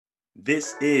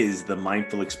This is the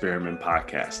Mindful Experiment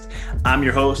Podcast. I'm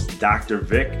your host, Dr.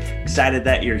 Vic. Excited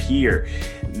that you're here.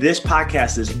 This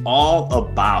podcast is all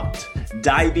about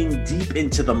diving deep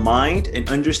into the mind and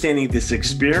understanding this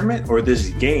experiment or this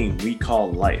game we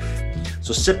call life.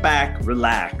 So sit back,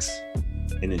 relax,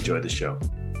 and enjoy the show.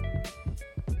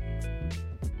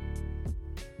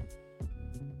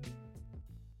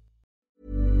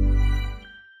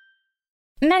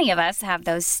 Many of us have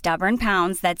those stubborn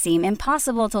pounds that seem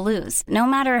impossible to lose, no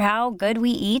matter how good we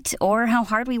eat or how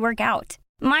hard we work out.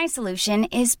 My solution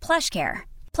is PlushCare.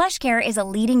 PlushCare is a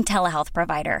leading telehealth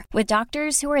provider with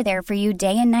doctors who are there for you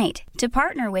day and night to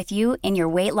partner with you in your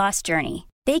weight loss journey.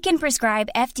 They can prescribe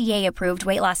FDA-approved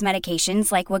weight loss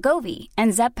medications like Wegovy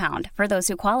and Zepbound for those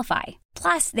who qualify.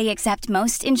 Plus, they accept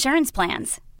most insurance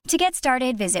plans. To get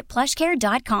started, visit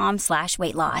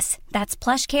plushcare.com/weightloss. That's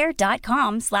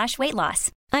plushcare.com/weightloss.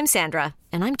 I'm Sandra,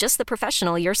 and I'm just the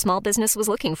professional your small business was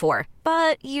looking for.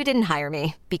 But you didn't hire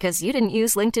me because you didn't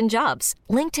use LinkedIn Jobs.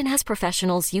 LinkedIn has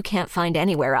professionals you can't find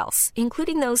anywhere else,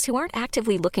 including those who aren't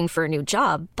actively looking for a new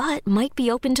job, but might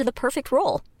be open to the perfect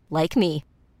role, like me.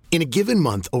 In a given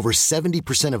month, over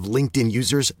 70% of LinkedIn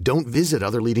users don't visit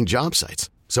other leading job sites.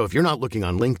 So if you're not looking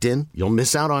on LinkedIn, you'll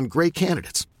miss out on great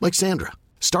candidates like Sandra.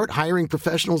 Start hiring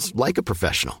professionals like a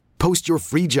professional. Post your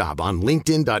free job on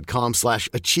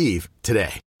linkedin.com/achieve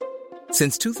today.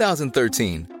 Since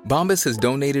 2013, Bombas has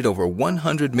donated over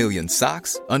 100 million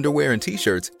socks, underwear, and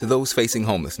T-shirts to those facing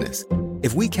homelessness.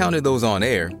 If we counted those on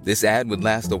air, this ad would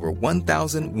last over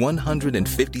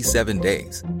 1,157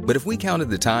 days. But if we counted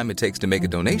the time it takes to make a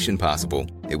donation possible,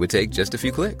 it would take just a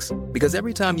few clicks. Because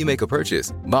every time you make a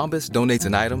purchase, Bombas donates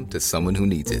an item to someone who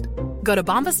needs it. Go to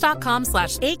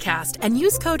bombas.com/ACAST and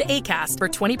use code ACAST for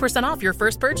 20% off your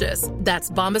first purchase. That's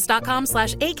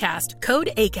bombas.com/ACAST, code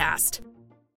ACAST.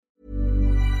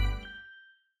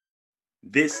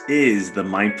 This is the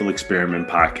Mindful Experiment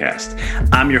Podcast.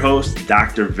 I'm your host,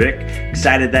 Dr. Vic.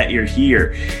 Excited that you're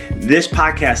here. This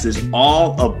podcast is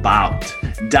all about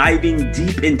diving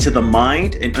deep into the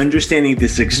mind and understanding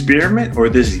this experiment or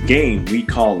this game we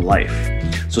call life.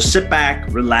 So sit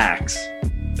back, relax,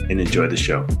 and enjoy the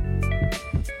show.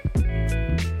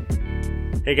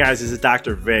 Hey guys, this is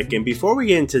Dr. Vic, and before we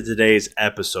get into today's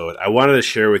episode, I wanted to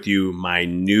share with you my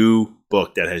new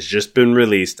book that has just been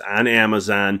released on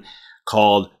Amazon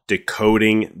called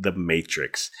Decoding the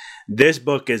Matrix. This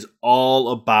book is all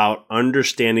about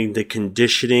understanding the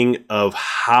conditioning of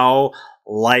how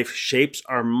life shapes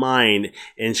our mind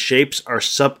and shapes our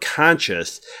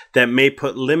subconscious that may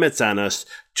put limits on us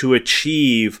to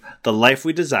achieve the life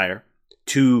we desire,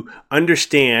 to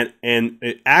understand and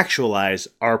actualize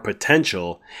our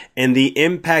potential and the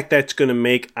impact that's going to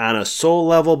make on a soul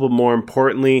level, but more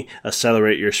importantly,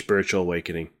 accelerate your spiritual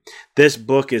awakening. This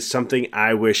book is something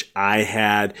I wish I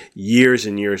had years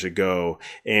and years ago,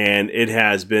 and it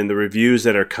has been, the reviews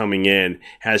that are coming in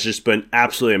has just been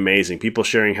absolutely amazing. People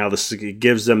sharing how this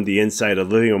gives them the insight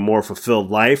of living a more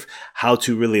fulfilled life, how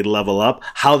to really level up,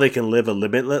 how they can live a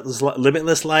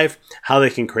limitless life, how they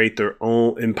can create their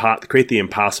own, create the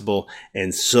impossible,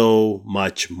 and so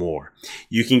much more.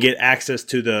 You can get access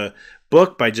to the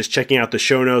book by just checking out the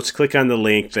show notes. Click on the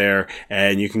link there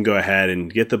and you can go ahead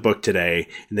and get the book today.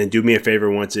 And then do me a favor,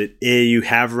 once you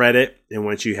have read it and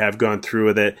once you have gone through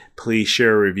with it, please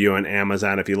share a review on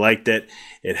Amazon if you liked it.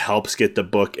 It helps get the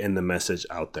book and the message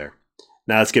out there.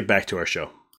 Now let's get back to our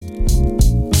show.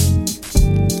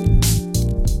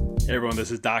 Hey everyone,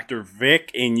 this is Dr.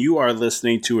 Vic, and you are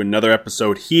listening to another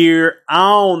episode here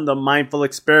on the Mindful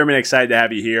Experiment. Excited to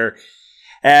have you here.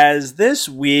 As this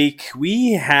week,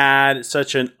 we had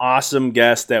such an awesome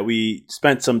guest that we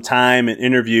spent some time and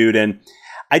interviewed, and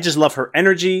I just love her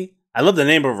energy. I love the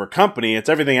name of her company. It's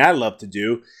everything I love to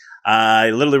do.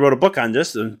 I literally wrote a book on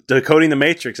this, Decoding the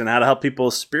Matrix, and how to help people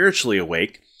spiritually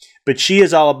awake. But she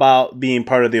is all about being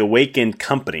part of the Awaken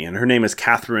company, and her name is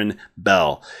Catherine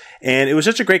Bell. And it was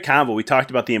such a great convo. We talked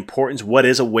about the importance, what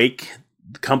is Awake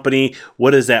company,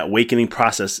 what does that awakening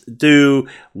process do,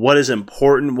 what is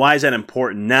important, why is that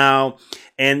important now?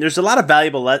 And there's a lot of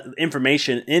valuable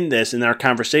information in our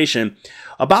conversation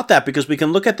about that, because we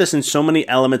can look at this in so many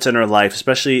elements in our life,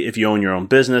 especially if you own your own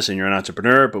business and you're an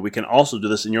entrepreneur, but we can also do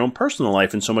this in your own personal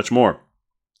life and so much more.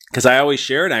 Because I always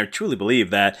share, and I truly believe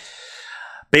that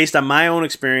based on my own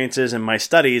experiences and my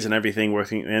studies and everything,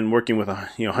 working with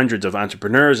hundreds of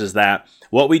entrepreneurs, is that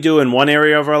what we do in one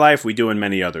area of our life, we do in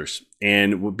many others.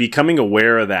 And becoming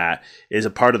aware of that is a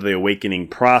part of the awakening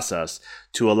process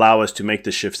to allow us to make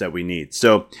the shifts that we need.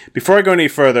 So before I go any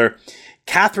further,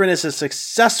 Catherine is a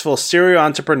successful serial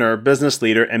entrepreneur, business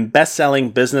leader, and best-selling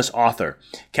business author.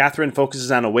 Catherine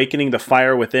focuses on awakening the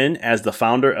fire within as the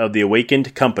founder of the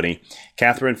Awakened company.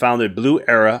 Catherine founded Blue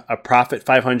Era, a Profit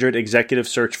 500 executive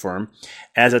search firm.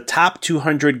 As a top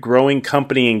 200 growing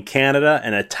company in Canada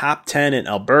and a top 10 in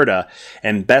Alberta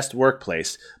and best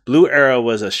workplace, Blue Era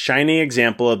was a shining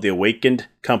example of the Awakened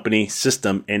company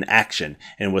system in action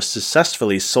and was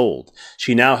successfully sold.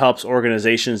 She now helps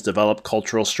organizations develop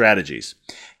cultural strategies.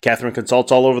 Catherine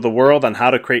consults all over the world on how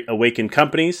to create awakened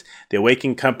companies. The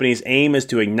Awakened company's aim is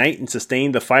to ignite and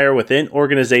sustain the fire within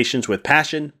organizations with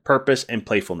passion, purpose, and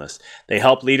playfulness. They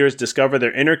help leaders discover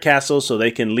their inner castles so they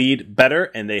can lead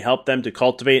better, and they help them to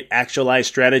cultivate actualized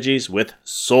strategies with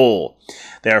soul.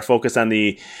 They are focused on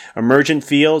the emergent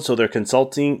field, so their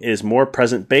consulting is more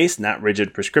present-based, not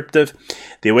rigid prescriptive.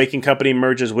 The Awakened company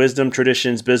merges wisdom,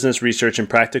 traditions, business research, and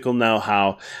practical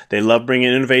know-how. They love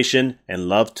bringing innovation and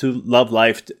love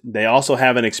life. They also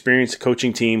have an experienced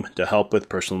coaching team to help with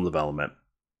personal development.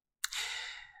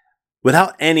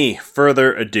 Without any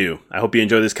further ado, I hope you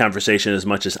enjoyed this conversation as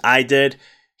much as I did.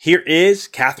 Here is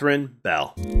Catherine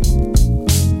Bell.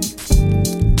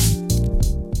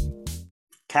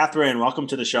 Catherine, welcome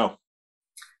to the show.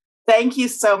 Thank you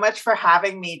so much for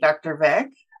having me, Dr. Vic.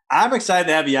 I'm excited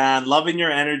to have you on. Loving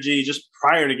your energy just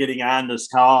prior to getting on this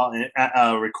call,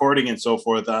 recording and so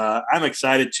forth. I'm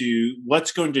excited to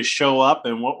what's going to show up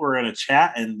and what we're going to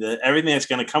chat and everything that's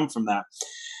going to come from that.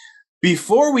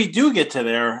 Before we do get to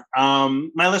there,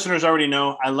 my listeners already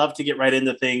know I love to get right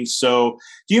into things. So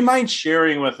do you mind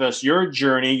sharing with us your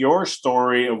journey, your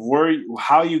story of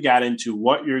how you got into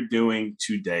what you're doing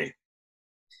today?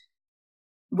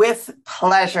 With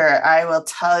pleasure, I will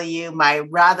tell you my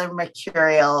rather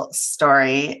mercurial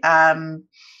story.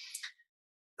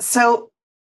 So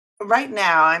right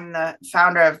now, I'm the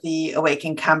founder of the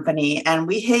Awaken company, and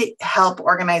we help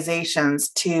organizations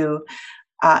to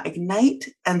ignite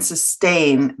and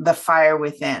sustain the fire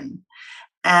within.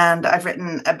 And I've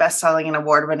written a best-selling and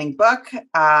award-winning book.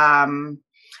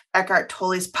 Eckhart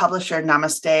Tolle's publisher,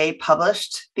 Namaste,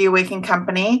 published The Awaken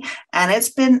Company, and it's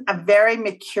been a very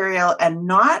mercurial and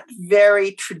not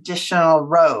very traditional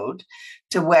road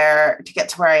to get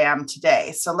to where I am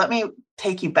today. So let me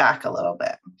take you back a little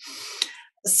bit.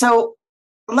 So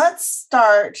let's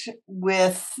start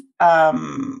with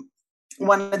one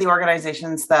of the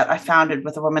organizations that I founded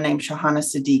with a woman named Shahana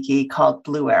Siddiqui called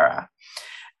Blue Era.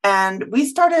 And we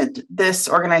started this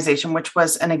organization, which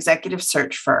was an executive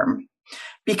search firm,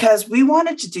 because we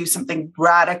wanted to do something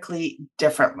radically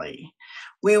differently.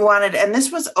 And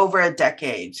this was over a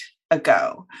decade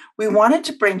ago, we wanted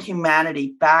to bring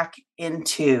humanity back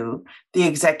into the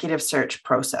executive search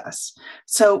process.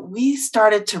 So we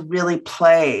started to really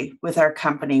play with our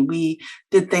company. We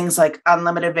did things like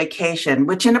unlimited vacation,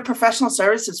 which in a professional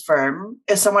services firm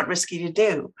is somewhat risky to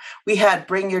do. We had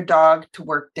bring your dog to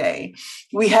work day.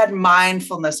 We had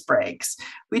mindfulness breaks.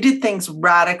 We did things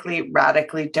radically,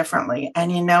 radically differently. And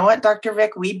you know what, Dr.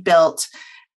 Vic? We built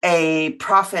a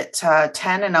Profit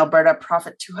 10 in Alberta,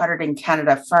 Profit 200 in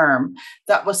Canada firm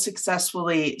that was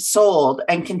successfully sold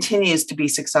and continues to be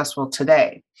successful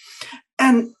today.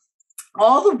 And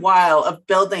all the while of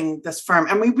building this firm,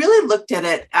 and we really looked at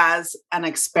it as an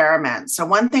experiment. So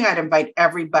one thing I'd invite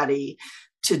everybody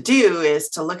to do is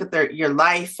to look at your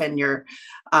life and your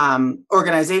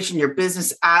organization, your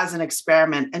business as an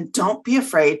experiment, and don't be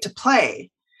afraid to play.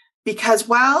 Because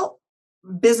while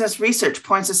business research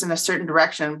points us in a certain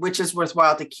direction, which is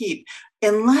worthwhile to keep,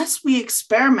 unless we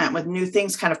experiment with new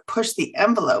things, kind of push the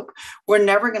envelope, we're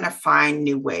never going to find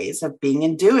new ways of being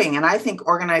and doing. And I think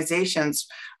organizations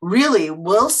really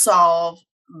will solve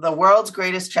the world's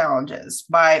greatest challenges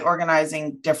by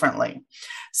organizing differently.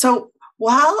 So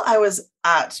while I was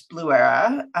at Blue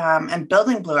Era and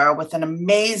building Blue Era with an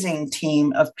amazing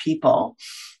team of people,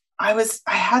 I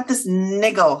had this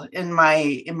niggle in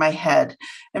my head.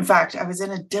 In fact, I was in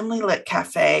a dimly lit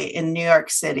cafe in New York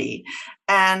City,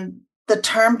 and the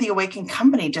term The Awaken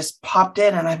Company just popped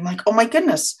in, and I'm like, oh my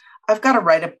goodness, I've got to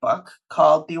write a book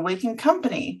called The Awaken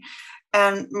Company.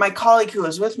 And my colleague who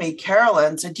was with me,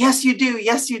 Carolyn, said, yes, you do.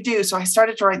 Yes, you do. So I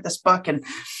started to write this book, and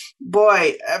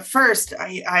boy, at first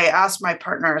I asked my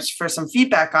partners for some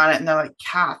feedback on it, and they're like,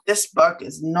 Kath, this book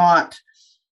is not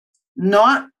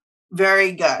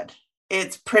very good.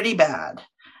 It's pretty bad.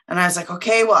 And I was like,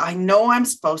 okay, well, I know I'm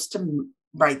supposed to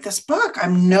write this book. I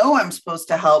know I'm supposed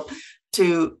to help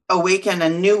to awaken a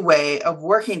new way of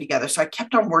working together. So I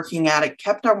kept on working at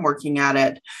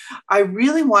it. I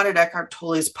really wanted Eckhart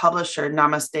Tolle's publisher,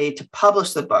 Namaste, to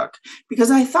publish the book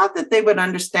because I thought that they would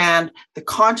understand the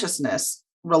consciousness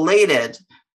related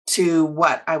to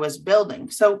what I was building.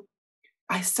 So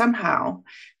I somehow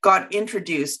got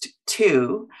introduced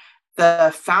to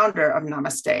the founder of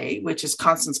Namaste, which is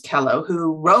Constance Kello,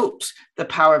 who wrote The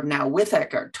Power of Now with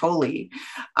Eckhart Tolle.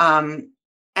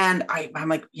 And I'm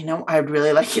like, I'd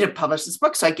really like you to publish this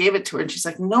book. So I gave it to her, and she's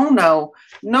like, no,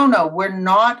 we're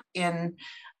not in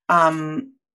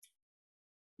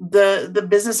the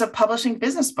business of publishing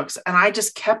business books. And I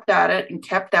just kept at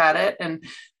it and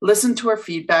listened to her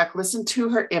feedback, listened to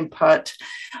her input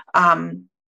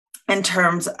in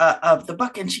terms of the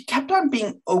book. And she kept on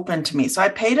being open to me. So I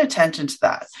paid attention to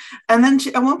that. And then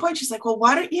at one point she's like, well,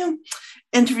 why don't you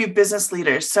interview business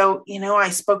leaders? So, I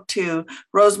spoke to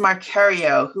Rose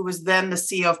Marcario, who was then the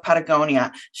CEO of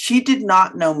Patagonia. She did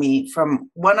not know me from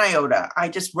one iota. I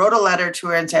just wrote a letter to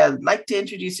her and said, I'd like to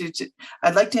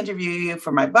interview you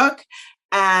for my book.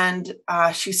 And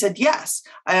she said, yes.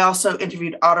 I also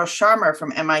interviewed Otto Scharmer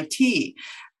from MIT,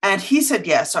 and he said,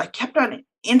 yes. So I kept on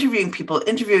interviewing people,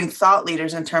 interviewing thought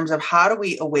leaders in terms of how do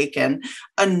we awaken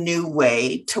a new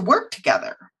way to work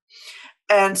together.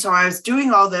 And so I was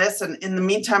doing all this. And in the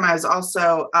meantime, I was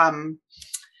also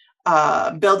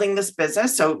building this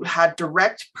business. So had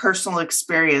direct personal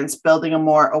experience building a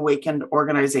more awakened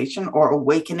organization or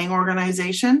awakening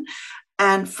organization.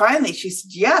 And finally, she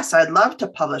said, yes, I'd love to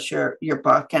publish your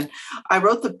book. And I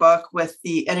wrote the book with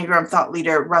the Enneagram thought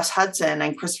leader, Russ Hudson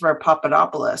and Christopher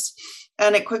Papadopoulos.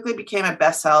 And it quickly became a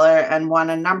bestseller and won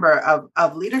a number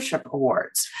of leadership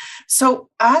awards. So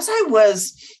as I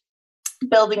was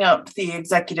building out the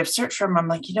executive search firm, I'm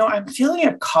like, I'm feeling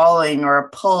a calling or a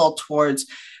pull towards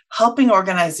helping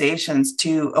organizations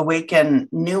to awaken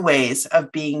new ways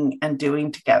of being and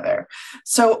doing together.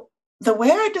 So the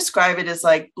way I describe it is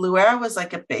like Blue Air was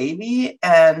like a baby,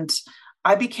 and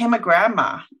I became a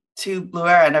grandma to Blue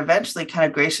Air and eventually kind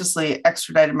of graciously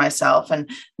extradited myself. And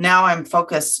now I'm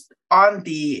focused on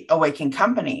the Awaken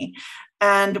company.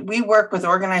 And we work with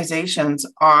organizations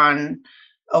on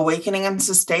awakening and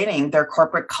sustaining their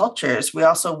corporate cultures. We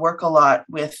also work a lot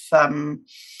with the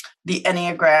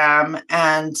Enneagram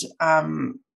and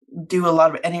do a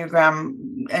lot of Enneagram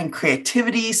and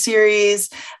creativity series.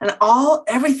 And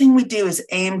everything we do is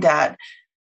aimed at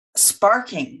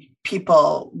sparking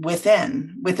people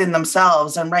within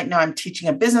themselves. And right now I'm teaching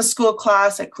a business school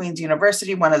class at Queen's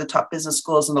University, one of the top business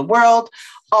schools in the world,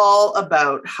 all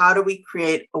about how do we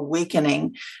create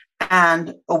awakening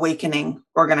and awakening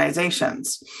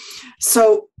organizations.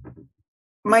 So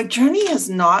my journey has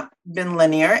not been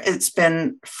linear. It's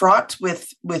been fraught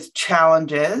with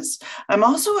challenges. I'm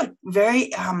also a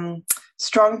very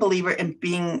strong believer in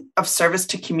being of service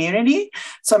to community.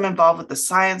 So I'm involved with the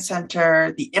Science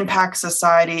Center, the Impact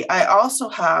Society. I also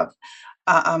have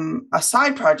a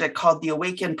side project called the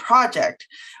Awaken Project,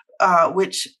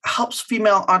 which helps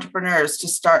female entrepreneurs to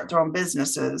start their own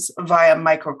businesses via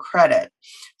microcredit.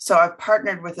 So I've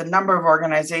partnered with a number of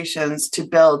organizations to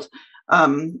build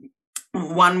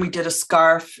one. We did a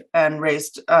scarf and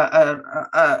raised a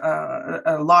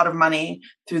lot of money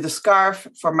through the scarf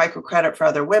for microcredit for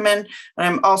other women. And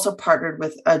I'm also partnered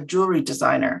with a jewelry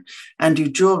designer and do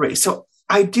jewelry. So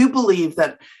I do believe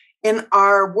that in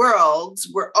our worlds,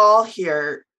 we're all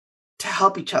here to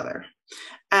help each other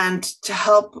and to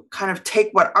help kind of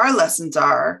take what our lessons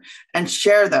are and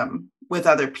share them with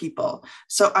other people.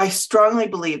 So I strongly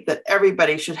believe that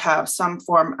everybody should have some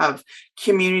form of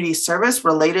community service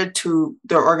related to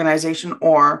their organization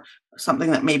or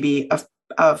something that may be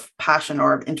of passion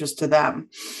or of interest to them.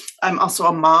 I'm also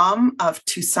a mom of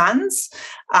two sons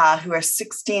who are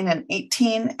 16 and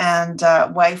 18, and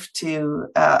wife to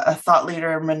a thought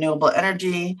leader in renewable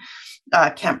energy,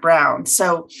 Kent Brown.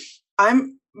 So I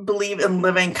believe in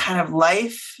living kind of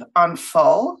life on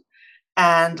full,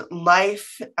 and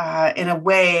life in a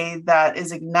way that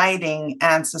is igniting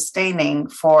and sustaining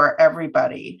for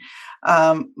everybody.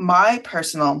 My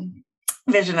personal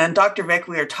vision, and Dr. Vic,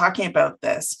 we are talking about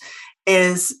this,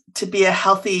 is to be a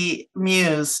healthy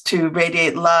muse, to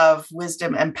radiate love,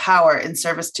 wisdom, and power in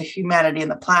service to humanity and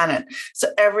the planet. So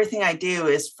everything I do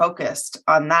is focused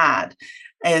on that,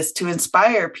 is to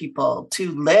inspire people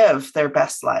to live their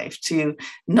best life, to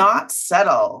not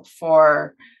settle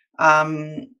for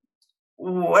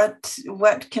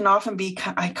what can often be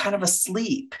kind of a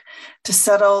sleep, to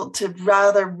settle, to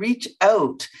rather reach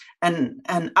out and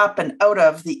up and out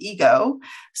of the ego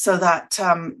so that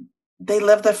they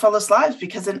live their fullest lives,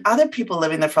 because in other people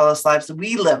living their fullest lives,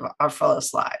 we live our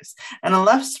fullest lives. And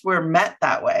unless we're met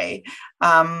that way,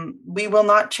 we will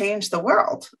not change the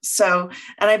world. So,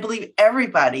 and I believe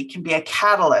everybody can be a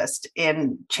catalyst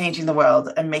in changing the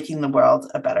world and making the world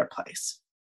a better place.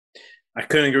 I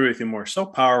couldn't agree with you more. So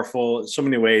powerful, so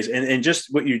many ways. And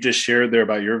just what you just shared there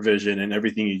about your vision and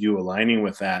everything you do aligning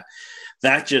with that,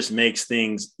 that just makes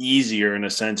things easier in a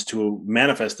sense to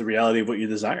manifest the reality of what you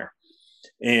desire.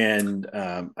 And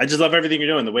I just love everything you're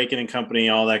doing, the Awakening Company,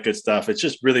 all that good stuff. It's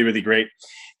just really, really great.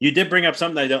 You did bring up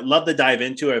something I'd love to dive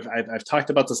into. I've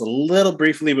talked about this a little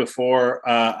briefly before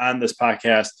on this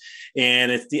podcast,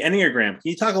 and it's the Enneagram. Can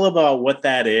you talk a little about what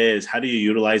that is? How do you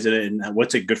utilize it, and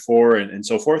what's it good for, and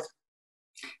so forth?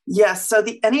 Yes. So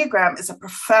the Enneagram is a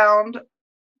profound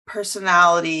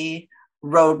personality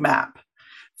roadmap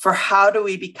for how do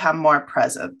we become more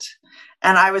present.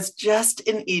 And I was just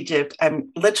in Egypt.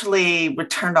 I'm literally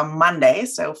returned on Monday,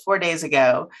 so 4 days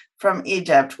ago, from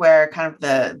Egypt, where kind of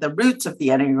the roots of the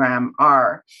Enneagram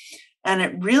are. And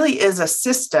it really is a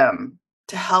system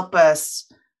to help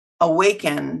us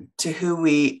awaken to who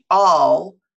we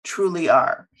all truly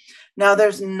are. Now,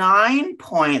 there's 9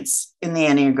 points in the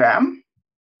Enneagram.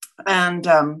 And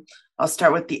I'll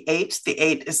start with the 8. The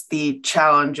 8 is the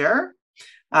challenger.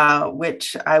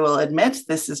 Which I will admit,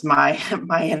 this is my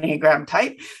Enneagram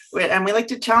type, and we like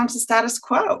to challenge the status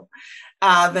quo.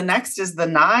 The next is the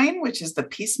 9, which is the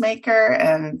peacemaker,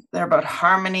 and they're about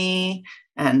harmony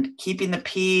and keeping the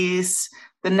peace.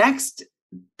 The next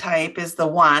type is the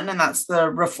 1, and that's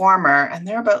the reformer, and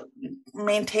they're about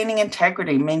maintaining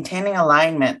integrity, maintaining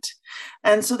alignment.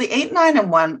 And so the 8, 9,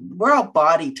 and 1, we're all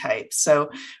body types. So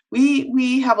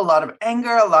we have a lot of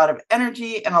anger, a lot of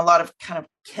energy, and a lot of kind of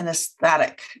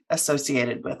kinesthetic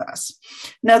associated with us.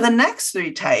 Now, the next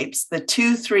 3 types, the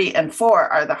 2, 3, and 4,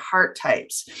 are the heart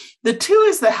types. The 2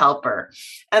 is the helper.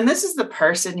 And this is the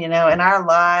person, in our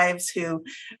lives who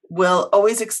will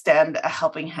always extend a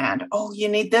helping hand. Oh, you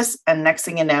need this. And next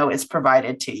thing you know, it's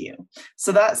provided to you.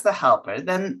 So that's the helper.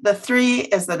 Then the 3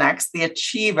 is the next, the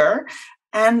achiever.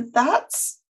 And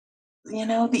that's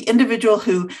the individual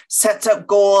who sets up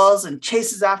goals and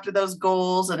chases after those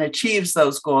goals and achieves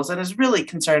those goals and is really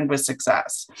concerned with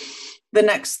success. The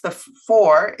next, the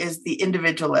 4, is the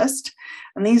individualist.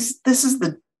 And this is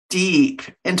the deep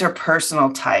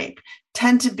interpersonal type,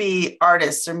 tend to be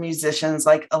artists or musicians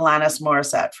like Alanis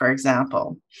Morissette, for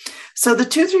example. So the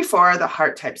 2, 3, 4 are the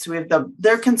heart types.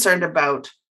 They're concerned about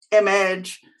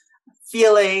image,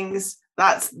 feelings.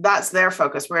 That's their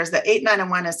focus. Whereas the 8, 9, and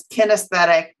 1 is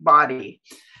kinesthetic body.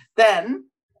 Then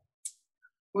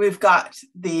we've got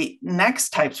the next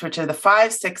types, which are the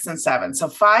 5, 6, and 7. So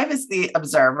 5 is the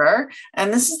observer,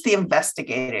 and this is the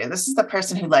investigator. This is the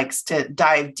person who likes to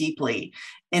dive deeply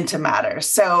into matters.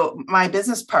 So my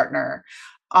business partner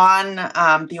on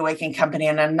the Awaken Company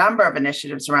and a number of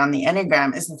initiatives around the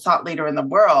Enneagram is the thought leader in the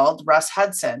world, Russ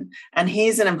Hudson, and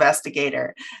he's an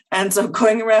investigator. And so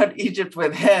going around Egypt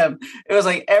with him, it was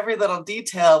like every little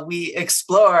detail we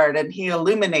explored and he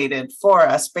illuminated for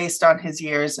us based on his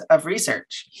years of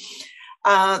research.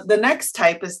 The next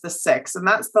type is the 6, and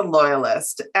that's the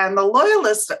loyalist. And the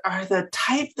loyalists are the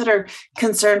type that are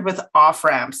concerned with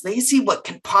off-ramps. They see what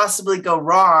can possibly go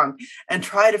wrong and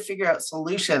try to figure out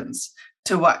solutions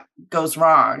to what goes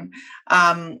wrong.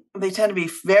 They tend to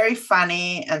be very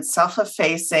funny and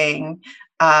self-effacing.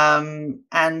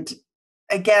 And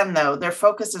again, though, their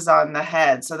focus is on the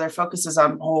head. So their focus is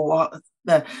on, what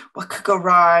could go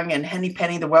wrong, and henny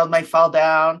penny, the world might fall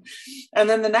down. And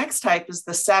then the next type is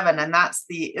the 7, and that's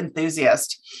the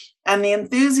enthusiast. And the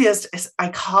enthusiast is, I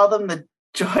call them the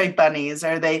joy bunnies,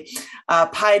 or they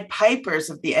Pied Pipers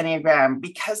of the Enneagram,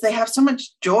 because they have so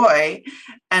much joy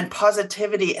and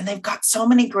positivity, and they've got so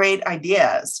many great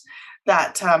ideas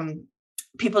that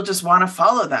people just want to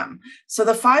follow them. So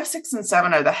the 5, 6, and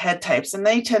 7 are the head types, and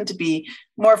they tend to be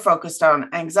more focused on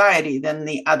anxiety than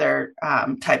the other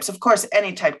types. Of course,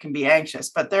 any type can be anxious,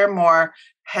 but they're more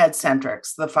head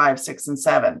centrics, the 5, 6, and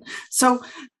 7. So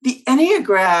the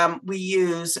Enneagram we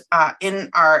use in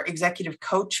our executive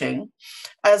coaching,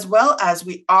 as well as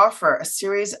we offer a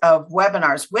series of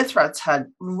webinars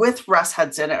with Russ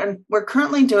Hudson, and we're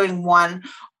currently doing one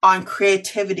on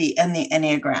creativity and the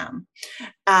Enneagram.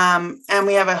 And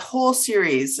we have a whole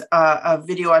series of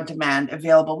video on demand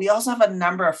available. We also have a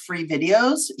number of free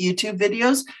videos, YouTube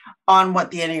videos, on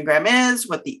what the Enneagram is,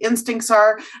 what the instincts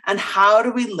are, and how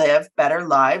do we live better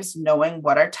lives knowing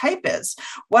what our type is.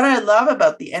 What I love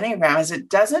about the Enneagram is it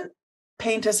doesn't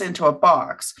paint us into a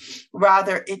box.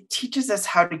 Rather, it teaches us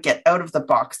how to get out of the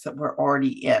box that we're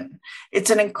already in. It's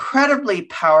an incredibly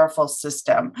powerful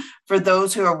system for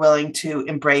those who are willing to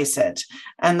embrace it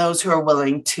and those who are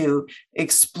willing to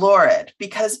explore it,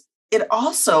 because it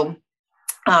also,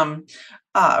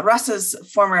 Russ's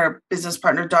former business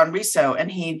partner, Don Riso, and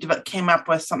he came up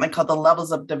with something called the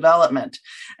levels of development.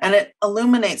 And it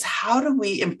illuminates, how do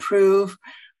we improve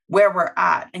where we're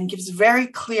at and gives very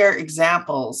clear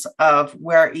examples of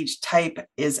where each type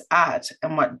is at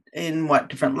and what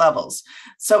different levels.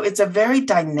 So it's a very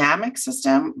dynamic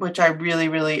system, which I really,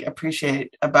 really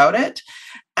appreciate about it.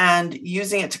 And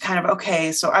using it to kind of,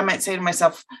 okay, so I might say to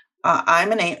myself,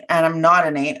 I'm an 8 and I'm not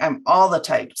an 8. I'm all the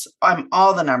types. I'm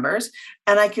all the numbers.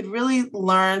 And I could really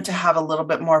learn to have a little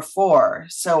bit more 4.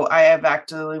 So I have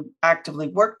actively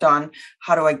worked on,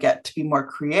 how do I get to be more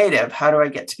creative? How do I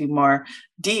get to be more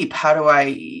deep?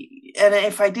 And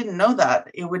if I didn't know that,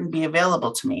 it wouldn't be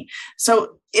available to me.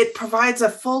 So it provides a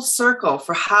full circle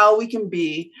for how we can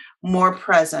be more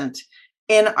present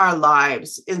in our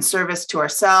lives, in service to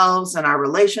ourselves and our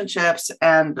relationships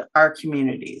and our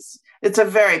communities. It's a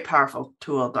very powerful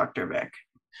tool, Dr. Vic.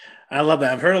 I love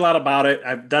that. I've heard a lot about it.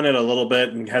 I've done it a little bit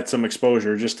and had some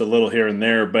exposure, just a little here and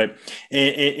there. But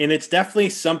and it's definitely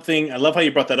something. I love how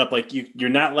you brought that up. Like you're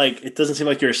not like, it doesn't seem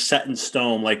like you're set in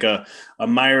stone, like a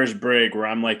Myers-Briggs, where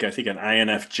I'm like, I think an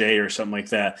INFJ or something like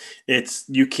that. It's,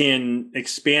 you can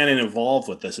expand and evolve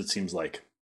with this, it seems like.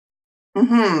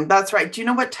 That's right. Do you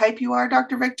know what type you are,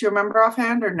 Dr. Vic? Do you remember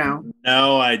offhand or no?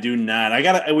 No, I do not.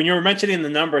 When you were mentioning the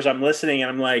numbers, I'm listening and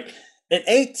I'm like, an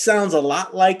 8 sounds a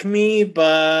lot like me,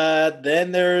 but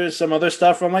then there's some other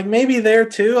stuff where I'm like, maybe there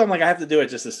too. I'm like, I have to do it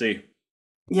just to see.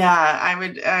 Yeah,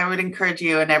 I would encourage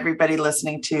you and everybody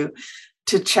listening to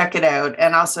check it out,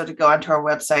 and also to go onto our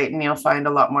website, and you'll find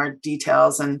a lot more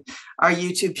details. And our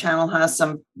YouTube channel has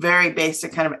some very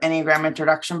basic kind of Enneagram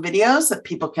introduction videos that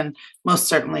people can most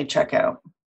certainly check out.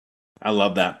 I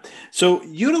love that. So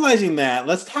utilizing that,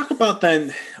 let's talk about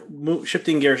then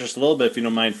shifting gears just a little bit, if you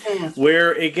don't mind,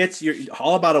 where it gets, you're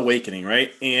all about awakening,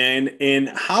 right? And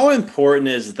how important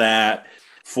is that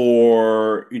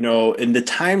for, in the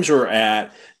times we're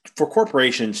at, for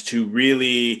corporations to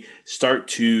really start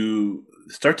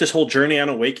this whole journey on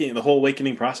awakening, the whole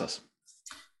awakening process?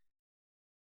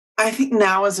 I think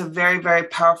now is a very, very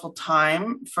powerful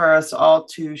time for us all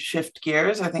to shift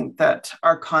gears. I think that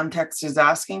our context is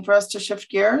asking for us to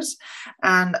shift gears.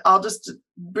 And I'll just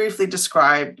briefly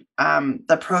describe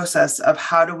the process of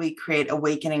how do we create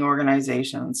awakening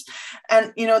organizations.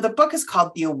 And, the book is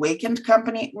called The Awakened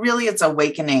Company. Really, it's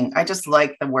awakening. I just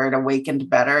like the word awakened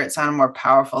better. It sounded more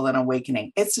powerful than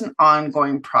awakening. It's an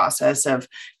ongoing process of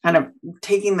kind of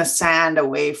taking the sand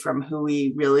away from who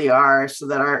we really are so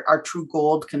that our true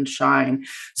gold can shine.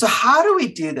 So how do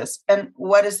we do this? And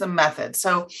what is the method?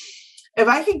 So if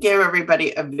I could give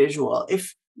everybody a visual,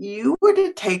 if you were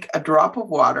to take a drop of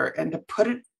water and to put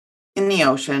it in the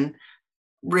ocean,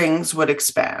 rings would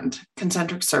expand,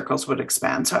 concentric circles would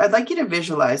expand. So I'd like you to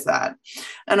visualize that.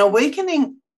 An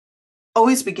awakening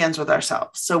always begins with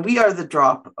ourselves. So we are the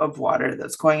drop of water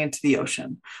that's going into the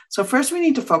ocean. So first we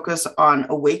need to focus on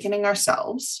awakening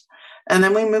ourselves. And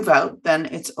then we move out, then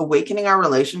it's awakening our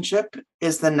relationship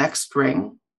is the next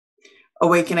ring.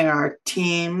 Awakening our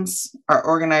teams, our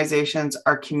organizations,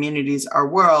 our communities, our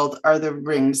world are the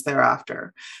rings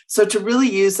thereafter. So to really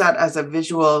use that as a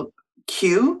visual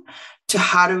cue to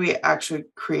how do we actually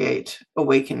create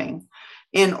awakening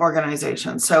in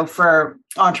organizations. So for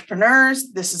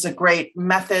entrepreneurs, this is a great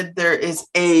method. There is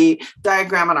a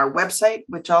diagram on our website,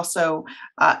 which also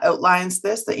outlines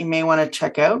this that you may want to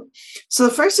check out. So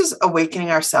the first is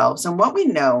awakening ourselves. And what we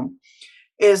know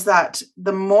is that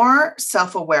the more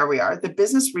self-aware we are, the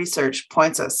business research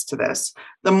points us to this,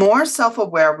 the more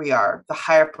self-aware we are, the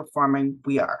higher performing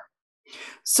we are.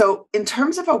 So in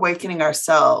terms of awakening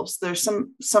ourselves, there's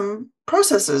some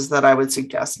processes that I would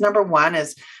suggest. Number one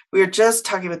is, we were just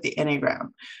talking about the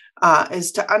Enneagram,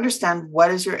 is to understand what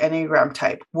is your Enneagram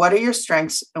type? What are your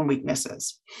strengths and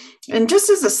weaknesses? And just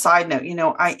as a side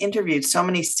note, I interviewed so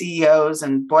many CEOs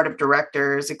and board of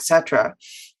directors, et cetera.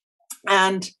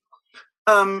 And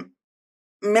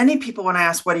many people, when I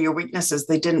asked, what are your weaknesses?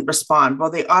 They didn't respond.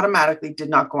 Well, they automatically did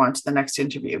not go on to the next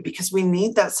interview because we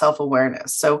need that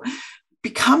self-awareness. So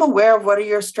become aware of what are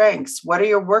your strengths? What are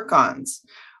your work-ons?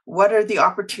 What are the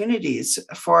opportunities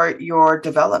for your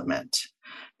development?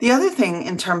 The other thing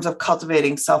in terms of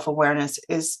cultivating self-awareness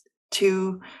is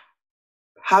to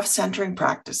have centering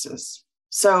practices.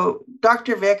 So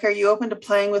Dr. Vic, are you open to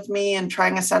playing with me and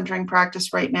trying a centering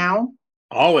practice right now?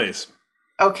 Always.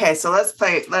 Okay, so let's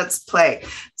play.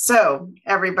 So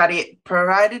everybody,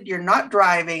 provided you're not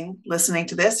driving, listening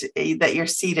to this, that you're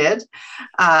seated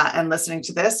and listening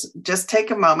to this, just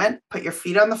take a moment, put your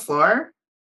feet on the floor,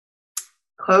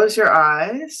 close your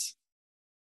eyes.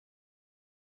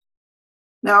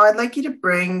 Now I'd like you to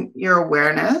bring your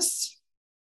awareness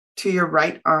to your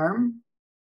right arm.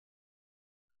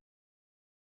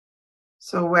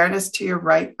 So awareness to your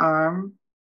right arm.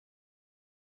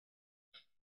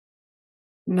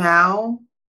 Now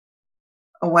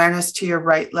Awareness to your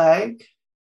right leg.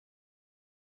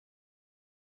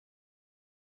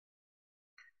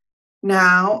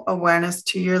 Now, awareness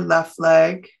to your left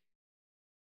leg.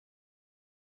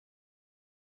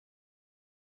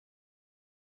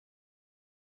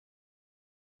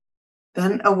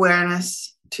 Then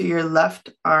awareness to your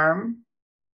left arm.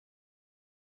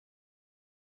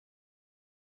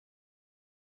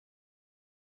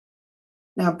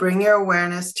 Now bring your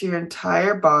awareness to your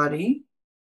entire body.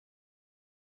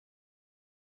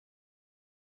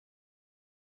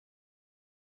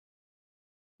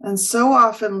 And so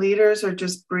often leaders are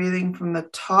just breathing from the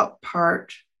top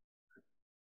part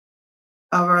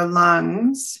of our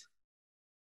lungs.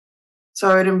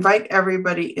 So I would invite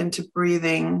everybody into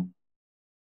breathing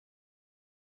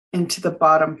into the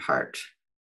bottom part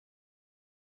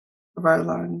of our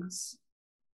lungs.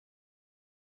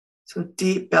 So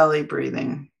deep belly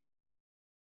breathing.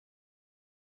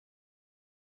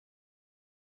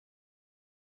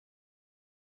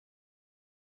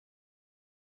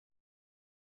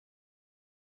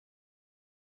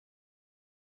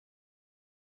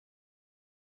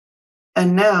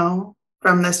 And now,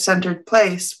 from this centered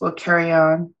place, we'll carry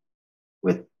on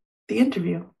with the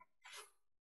interview.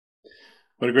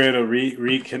 What a great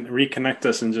way to reconnect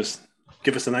us and just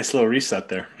give us a nice little reset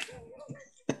there.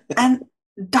 And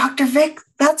Dr. Vic,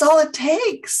 that's all it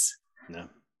takes. Yeah.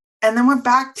 And then we're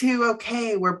back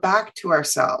to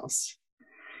ourselves.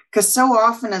 Because so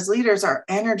often as leaders, our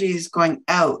energy is going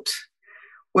out.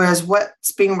 Whereas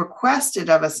what's being requested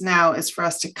of us now is for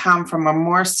us to come from a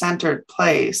more centered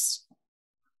place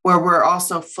where we're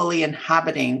also fully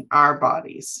inhabiting our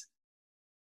bodies.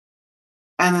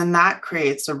 And then that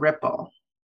creates a ripple.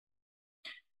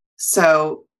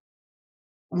 So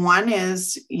one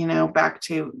is, back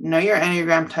to know your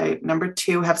Enneagram type. Number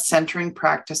 2, have centering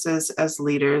practices as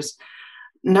leaders.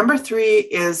 Number 3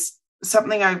 is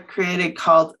something I've created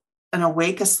called an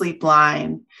awake asleep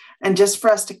line. And just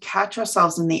for us to catch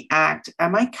ourselves in the act,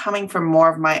 am I coming from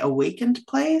more of my awakened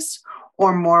place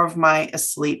or more of my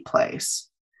asleep place?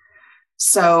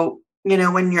 So,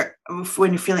 when you're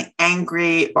feeling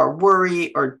angry or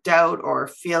worry or doubt or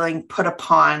feeling put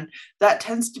upon, that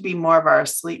tends to be more of our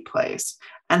asleep place.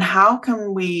 And how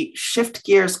can we shift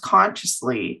gears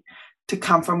consciously to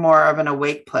come from more of an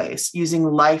awake place, using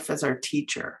life as our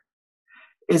teacher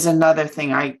is another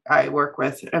thing I work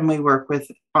with, and we work with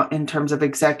in terms of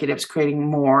executives, creating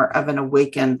more of an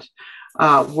awakened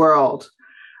world.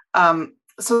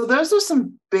 So those are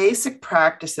some basic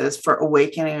practices for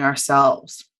awakening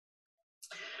ourselves.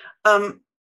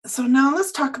 So now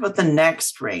let's talk about the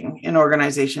next ring in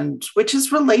organizations, which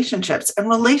is relationships. And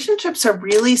relationships are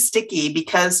really sticky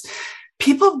because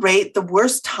people rate the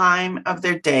worst time of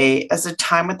their day as a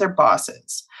time with their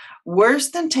bosses.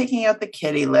 Worse than taking out the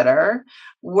kitty litter,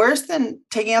 worse than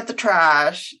taking out the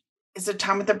trash is a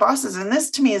time with their bosses. And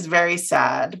this to me is very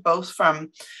sad, both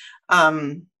from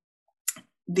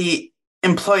the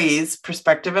employee's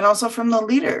perspective and also from the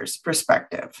leader's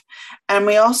perspective. And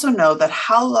we also know that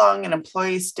how long an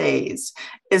employee stays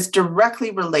is directly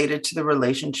related to the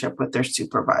relationship with their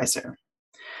supervisor.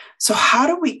 So how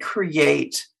do we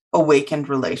create awakened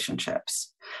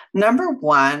relationships? Number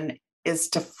 1 is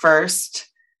to first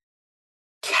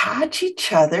catch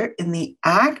each other in the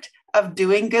act of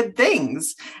doing good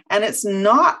things. And it's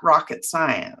not rocket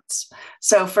science.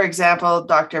 So for example,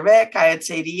 Dr. Vic, I'd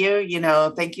say to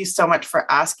you, thank you so much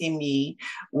for asking me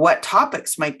what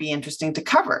topics might be interesting to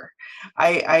cover.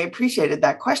 I appreciated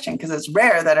that question because it's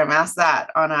rare that I'm asked that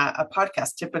on a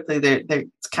podcast. Typically,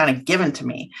 it's kind of given to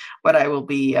me what I will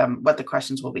be, what the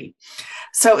questions will be.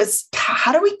 So it's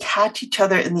how do we catch each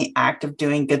other in the act of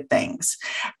doing good things?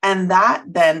 And that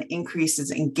then increases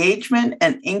engagement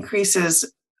and increases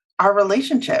our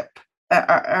relationship,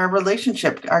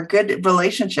 our good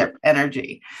relationship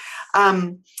energy.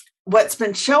 What's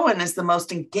been shown is the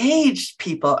most engaged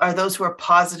people are those who are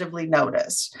positively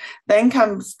noticed. Then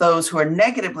comes those who are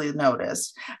negatively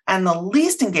noticed. And the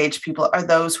least engaged people are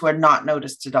those who are not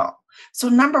noticed at all. So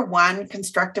number 1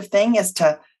 constructive thing is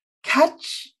to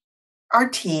catch our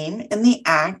team in the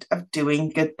act of doing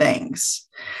good things.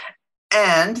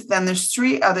 And then there's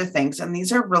 3 other things, and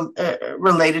these are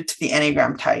related to the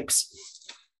Enneagram types.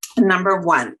 Number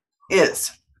 1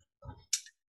 is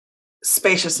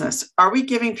spaciousness. Are we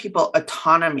giving people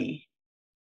autonomy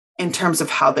in terms of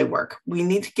how they work? We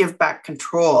need to give back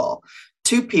control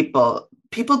to people.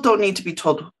 People don't need to be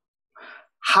told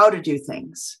how to do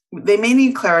things. They may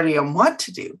need clarity on what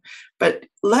to do, but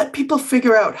let people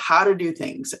figure out how to do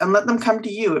things and let them come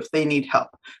to you if they need help.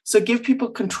 So give people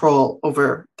control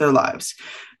over their lives.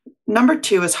 Number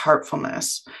 2 is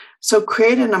heartfulness. So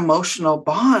create an emotional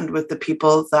bond with the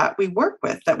people that we work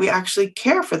with, that we actually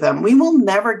care for them. We will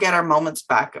never get our moments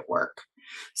back at work.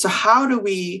 So how do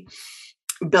we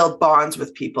build bonds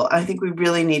with people? I think we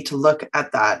really need to look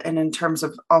at that. And in terms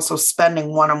of also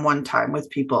spending one-on-one time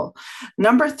with people.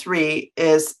 Number 3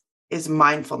 is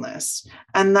mindfulness.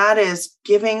 And that is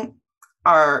giving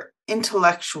our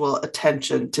intellectual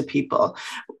attention to people.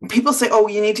 People say, oh,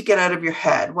 you need to get out of your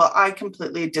head. Well, I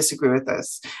completely disagree with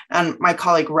this. And my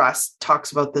colleague Russ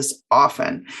talks about this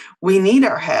often. We need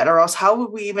our head, or else how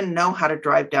would we even know how to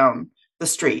drive down the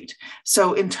street?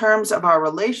 So in terms of our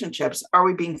relationships, are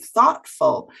we being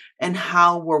thoughtful in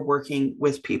how we're working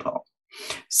with people?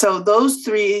 So those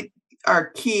 3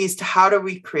 are keys to how do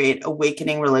we create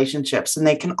awakening relationships. And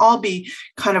they can all be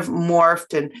kind of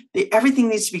morphed, and everything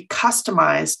needs to be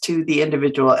customized to the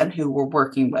individual and who we're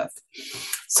working with.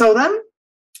 So then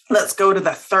let's go to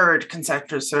the 3rd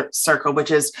concentric circle,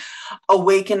 which is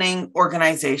awakening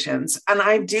organizations. And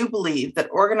I do believe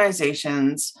that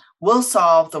organizations will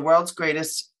solve the world's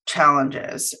greatest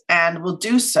challenges, and will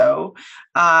do so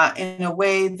in a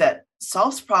way that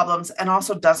solves problems and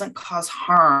also doesn't cause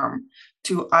harm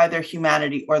to either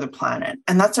humanity or the planet.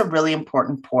 And that's a really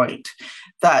important point,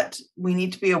 that we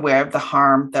need to be aware of the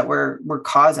harm that we're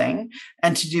causing,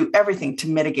 and to do everything to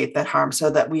mitigate that harm so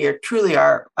that we truly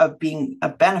are being a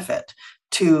benefit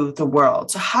to the world.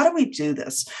 So how do we do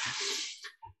this?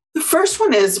 The first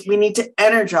one is we need to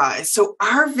energize. So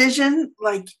our vision,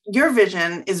 like your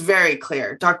vision, is very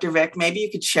clear. Dr. Vic, maybe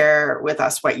you could share with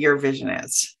us what your vision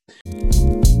is.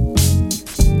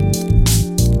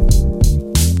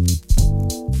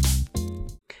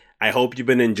 I hope you've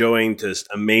been enjoying this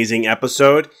amazing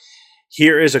episode.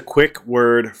 Here is a quick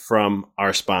word from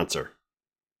our sponsor.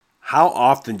 How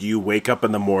often do you wake up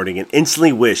in the morning and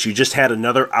instantly wish you just had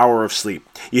another hour of sleep?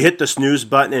 You hit the snooze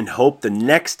button and hope the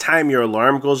next time your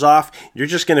alarm goes off, you're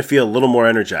just going to feel a little more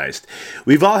energized.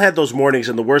 We've all had those mornings,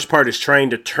 and the worst part is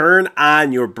trying to turn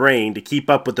on your brain to keep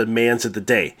up with the demands of the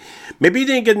day. Maybe you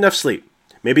didn't get enough sleep.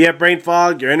 Maybe you have brain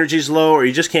fog, your energy's low, or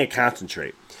you just can't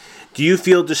concentrate. Do you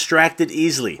feel distracted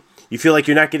easily? You feel like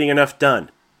you're not getting enough done?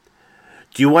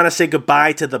 Do you want to say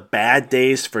goodbye to the bad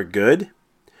days for good?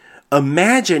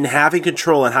 Imagine having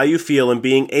control on how you feel and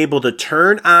being able to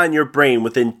turn on your brain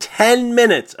within 10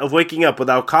 minutes of waking up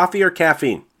without coffee or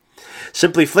caffeine.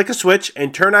 Simply flick a switch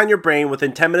and turn on your brain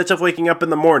within 10 minutes of waking up in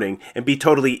the morning, and be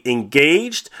totally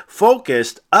engaged,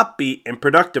 focused, upbeat, and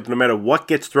productive no matter what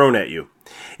gets thrown at you.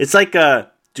 It's like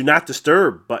a do not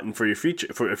disturb button for a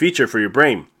feature for your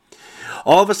brain.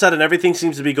 All of a sudden, everything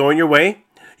seems to be going your way.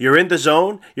 You're in the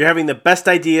zone. You're having the best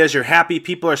ideas. You're happy.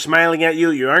 People are smiling at you.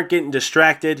 You aren't getting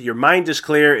distracted. Your mind is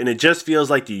clear, and it just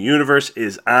feels like the universe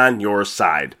is on your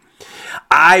side.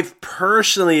 I've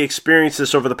personally experienced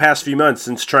this over the past few months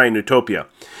since trying Newtopia.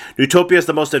 Newtopia is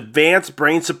the most advanced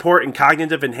brain support and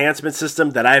cognitive enhancement system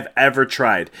that I've ever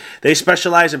tried. They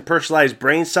specialize in personalized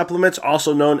brain supplements,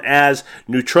 also known as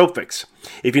nootropics.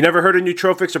 If you never heard of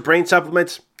nootropics or brain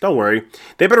supplements, don't worry.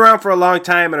 They've been around for a long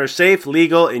time and are safe,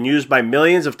 legal, and used by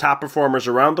millions of top performers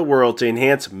around the world to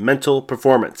enhance mental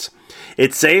performance.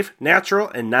 It's safe, natural,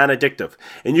 and non-addictive,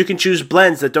 and you can choose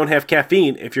blends that don't have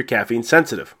caffeine if you're caffeine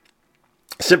sensitive.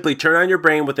 Simply turn on your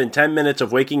brain within 10 minutes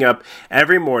of waking up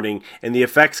every morning, and the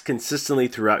effects consistently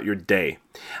throughout your day.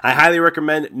 I highly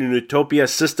recommend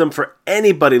Nootopia's system for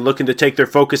anybody looking to take their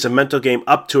focus and mental game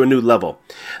up to a new level.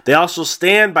 They also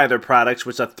stand by their products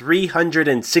with a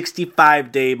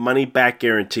 365-day money-back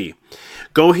guarantee.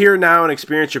 Go here now and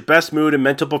experience your best mood and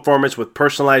mental performance with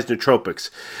personalized nootropics.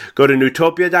 Go to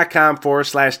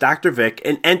nootopia.com/Dr. Vic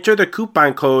and enter the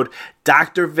coupon code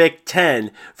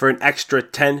DrVic10 for an extra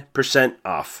 10%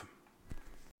 off.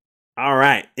 All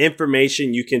right,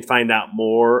 information, you can find out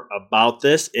more about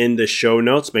this in the show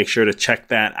notes. Make sure to check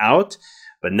that out.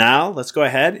 But now, let's go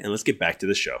ahead and let's get back to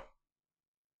the show.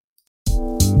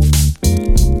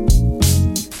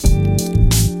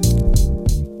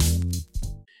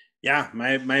 Yeah,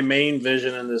 my main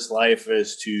vision in this life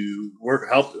is to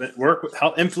help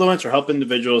influence or help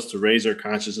individuals to raise their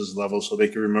consciousness level so they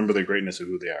can remember the greatness of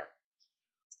who they are.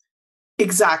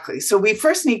 Exactly. So we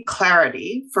first need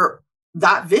clarity for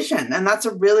that vision, and that's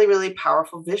a really, really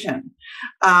powerful vision.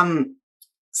 I'll meet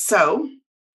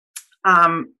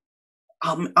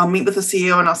with the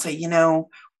CEO and I'll say,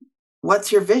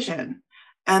 what's your vision?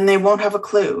 And they won't have a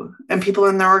clue, and people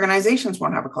in their organizations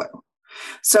won't have a clue.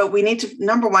 So we need to,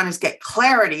 number one, is get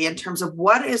clarity in terms of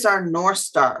what is our North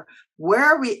Star? Where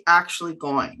are we actually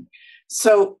going?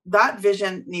 So that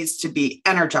vision needs to be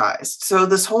energized. So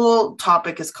this whole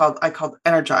topic is called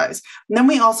energize. And then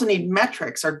we also need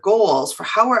metrics or goals for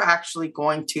how we're actually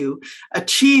going to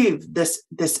achieve this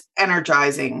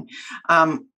energizing,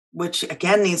 which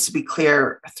again needs to be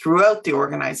clear throughout the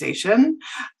organization.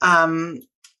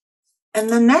 And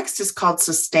the next is called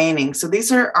sustaining. So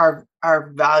these are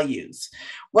our values.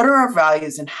 What are our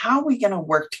values and how are we going to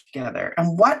work together?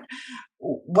 And what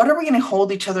are we going to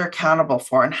hold each other accountable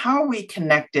for? And how are we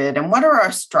connected? And what are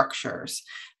our structures?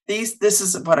 This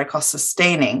is what I call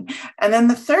sustaining. And then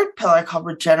the third pillar called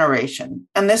regeneration.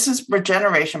 And this is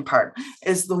regeneration part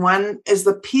is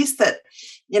the piece that,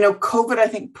 COVID, I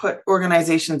think, put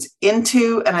organizations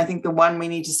into, and I think the one we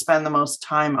need to spend the most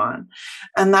time on.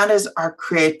 And that is our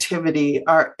creativity,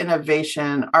 our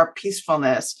innovation, our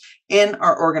peacefulness in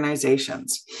our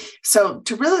organizations. So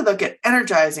to really look at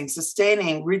energizing,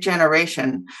 sustaining,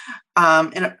 regeneration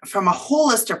from a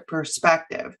holistic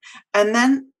perspective, and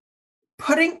then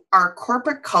putting our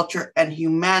corporate culture and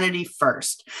humanity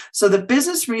first. So the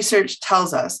business research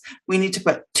tells us we need to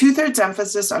put 2/3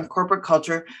 emphasis on corporate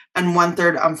culture and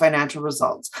 1/3 on financial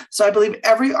results. So I believe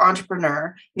every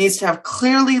entrepreneur needs to have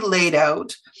clearly laid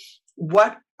out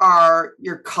what are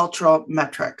your cultural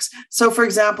metrics. So for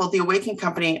example, the Awaken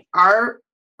company, our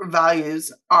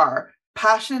values are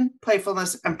passion,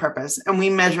 playfulness, and purpose. And we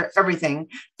measure everything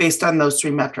based on those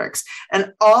 3 metrics.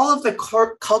 And all of the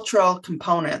cultural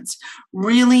components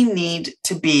really need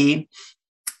to be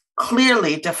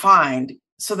clearly defined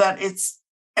so that its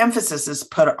emphasis is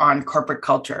put on corporate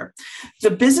culture.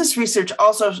 The business research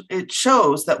also, it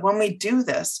shows that when we do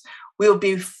this, we will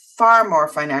be far more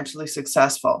financially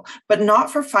successful, but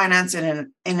not for finance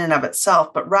in and of itself,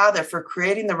 but rather for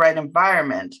creating the right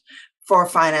environment for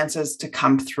finances to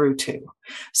come through to.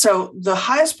 So the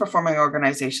highest performing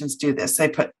organizations do this. They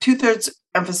put 2/3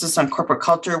 emphasis on corporate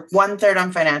culture, 1/3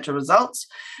 on financial results.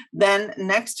 Then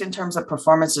next in terms of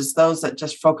performance is those that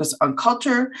just focus on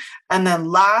culture. And then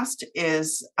last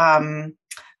is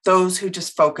those who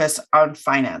just focus on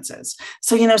finances.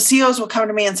 So, CEOs will come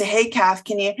to me and say, "Hey, Kath,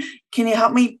 can you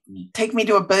help me take me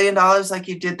to $1 billion like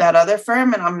you did that other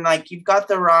firm?" And I'm like, "You've got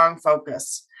the wrong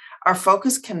focus." Our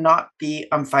focus cannot be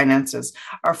on finances.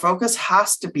 Our focus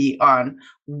has to be on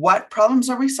what problems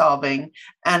are we solving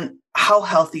and how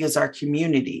healthy is our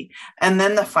community. And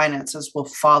then the finances will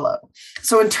follow.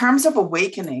 So in terms of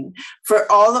awakening, for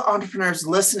all the entrepreneurs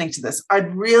listening to this,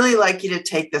 I'd really like you to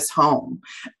take this home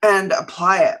and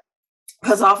apply it.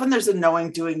 Because often there's a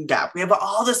knowing doing gap. We have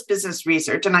all this business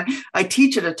research, and I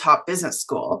teach at a top business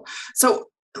school. So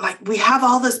we have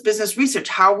all this business research.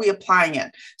 How are we applying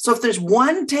it? So if there's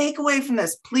one takeaway from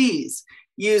this, please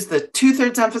use the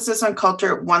 2/3 emphasis on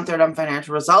culture, 1/3 on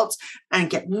financial results, and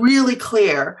get really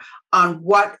clear on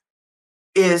what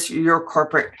is your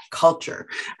corporate culture.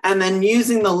 And then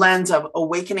using the lens of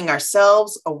awakening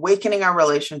ourselves, awakening our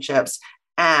relationships,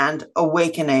 and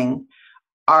awakening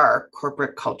our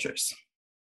corporate cultures.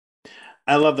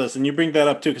 I love this, and you bring that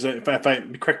up too, because if I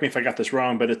correct me if I got this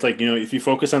wrong, but it's like, if you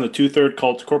focus on the 2/3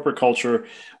 corporate culture,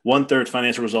 1/3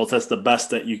 financial results, that's the best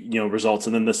that results.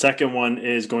 And then the second one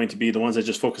is going to be the ones that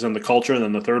just focus on the culture, and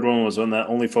then the third one was one that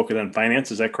only focused on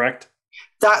finance. Is that correct?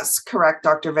 That's correct,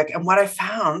 Dr. Vic. And what I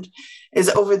found is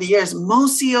over the years,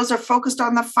 most CEOs are focused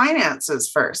on the finances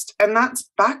first, and that's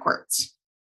backwards.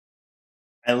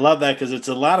 I love that, because it's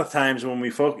a lot of times when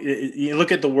we you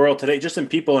look at the world today, just in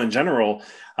people in general.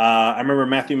 I remember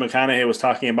Matthew McConaughey was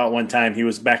talking about one time he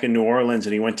was back in New Orleans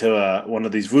and he went to one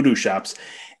of these voodoo shops,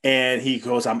 and he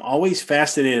goes, "I'm always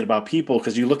fascinated about people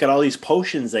because you look at all these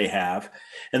potions they have,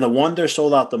 and the one they're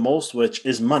sold out the most, which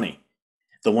is money.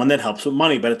 The one that helps with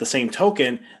money. But at the same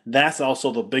token, that's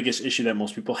also the biggest issue that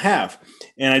most people have."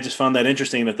 And I just found that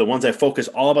interesting that the ones that focus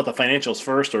all about the financials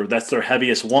first, or that's their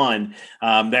heaviest one,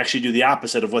 they actually do the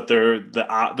opposite of what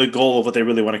the goal of what they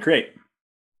really want to create.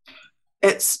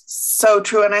 It's so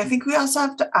true. And I think we also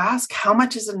have to ask, how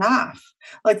much is enough?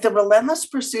 Like the relentless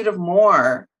pursuit of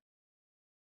more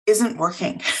isn't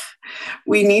working.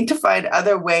 We need to find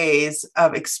other ways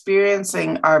of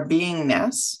experiencing our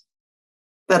beingness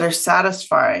that are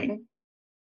satisfying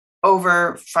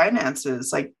over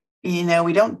finances.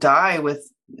 We don't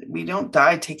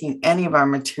die taking any of our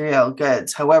material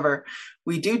goods. However,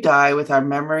 we do die with our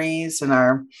memories and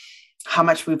how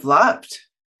much we've loved.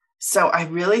 So I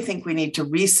really think we need to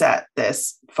reset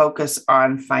this focus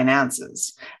on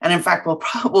finances. And in fact,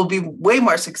 we'll be way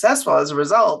more successful as a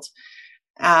result.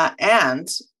 And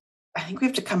I think we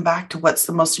have to come back to what's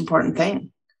the most important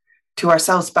thing to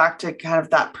ourselves, back to kind of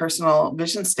that personal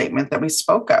vision statement that we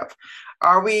spoke of.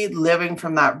 Are we living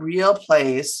from that real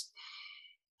place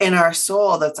in our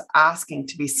soul that's asking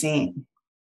to be seen.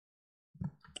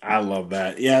 I love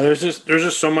that. Yeah, there's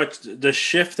just so much the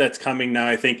shift that's coming now.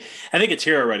 I think it's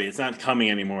here already. It's not coming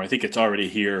anymore. I think it's already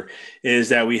here. Is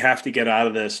that we have to get out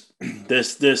of this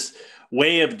this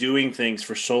way of doing things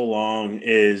for so long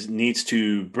is needs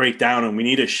to break down, and we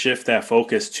need to shift that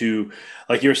focus to,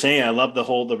 like you were saying. I love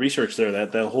the research there,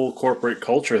 that the whole corporate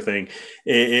culture thing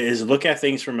is look at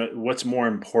things from what's more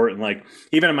important. Like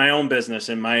even in my own business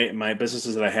and my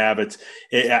businesses that I have,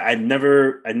 I've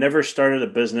never started a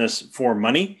business for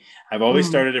money. I've always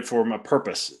started it for a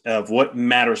purpose of what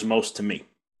matters most to me.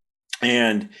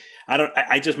 And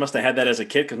I just must have had that as a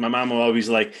kid, because my mom will always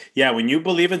like, yeah, when you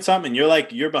believe in something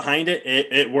and you're behind it,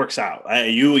 it works out.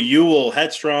 You will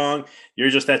headstrong. You're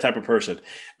just that type of person.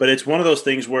 But it's one of those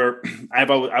things where I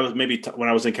was maybe when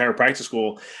I was in chiropractic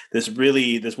school, this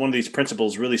one of these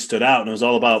principles really stood out, and it was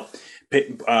all about,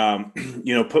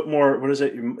 put more, what is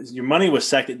it? Your money was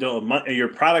second, your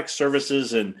product,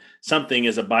 services, and something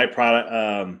is a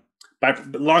byproduct.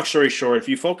 Long story short, if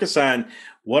you focus on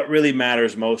what really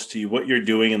matters most to you, what you're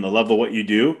doing, and the love of what you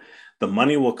do, the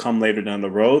money will come later down the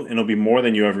road, and it'll be more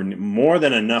than more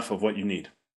than enough of what you need.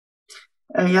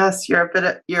 Yes, you're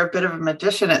a bit of a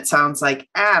magician, it sounds like.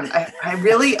 And I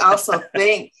really also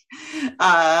think,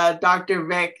 Dr.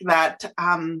 Vic, that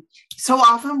so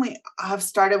often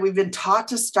we've been taught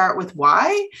to start with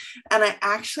why. And I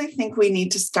actually think we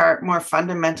need to start more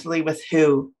fundamentally with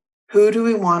who. Who do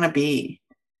we want to be?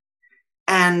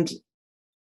 And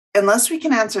unless we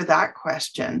can answer that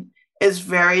question, it's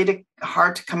very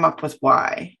hard to come up with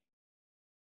why.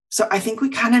 So I think we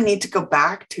kind of need to go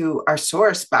back to our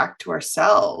source, back to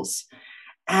ourselves,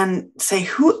 and say,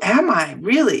 who am I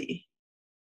really?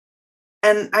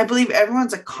 And I believe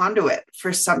everyone's a conduit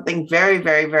for something very,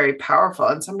 very, very powerful.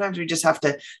 And sometimes we just have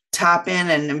to tap in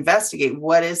and investigate,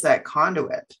 what is that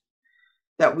conduit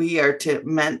that we are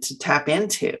meant to tap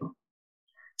into,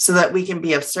 so that we can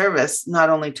be of service, not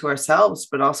only to ourselves,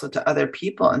 but also to other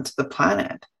people and to the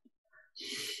planet.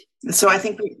 So I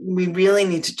think we really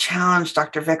need to challenge,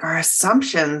 Dr. Vic, our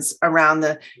assumptions around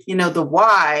the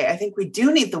why. I think we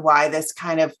do need the why, this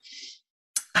kind of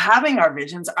having our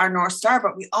visions, our North Star,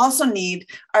 but we also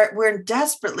we're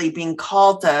desperately being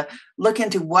called to look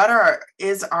into what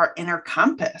is our inner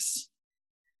compass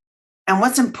and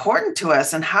what's important to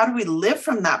us, and how do we live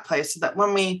from that place, so that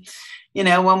when we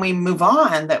move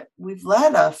on, that we've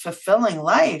led a fulfilling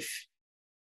life.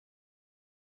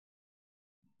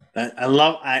 I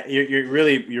love.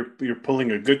 You're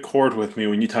pulling a good chord with me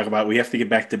when you talk about we have to get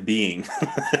back to being.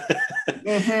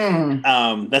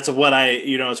 That's what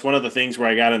it's one of the things where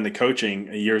I got into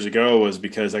coaching years ago, was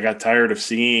because I got tired of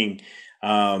seeing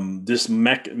this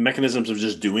mechanisms of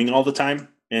just doing all the time.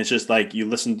 And it's just like, you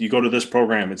go to this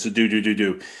program, it's a do.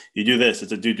 You do this,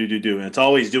 it's a do. And it's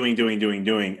always doing.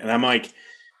 And I'm like,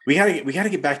 we gotta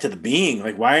get back to the being.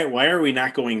 Like, why are we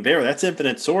not going there? That's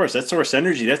infinite source. That's source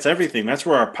energy. That's everything. That's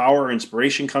where our power,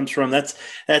 inspiration comes from. That's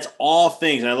all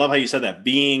things. And I love how you said that,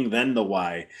 being, then the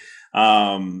why.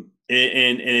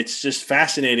 And it's just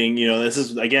fascinating. This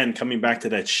is, again, coming back to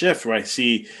that shift where I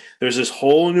see there's this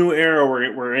whole new era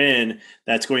we're in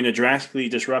that's going to drastically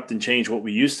disrupt and change what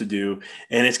we used to do.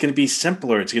 And it's going to be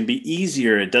simpler. It's going to be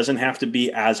easier. It doesn't have to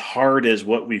be as hard as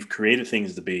what we've created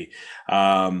things to be.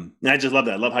 And I just love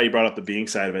that. I love how you brought up the being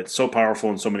side of it. It's so powerful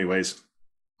in so many ways.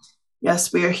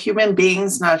 Yes, we are human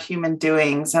beings, not human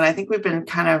doings. And I think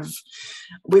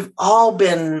we've all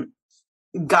been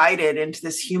guided into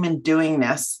this human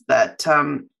doingness that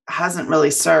hasn't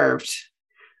really served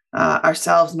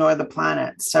ourselves nor the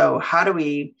planet. So how do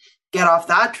we get off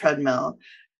that treadmill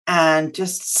and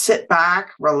just sit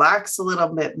back, relax a little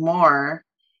bit more,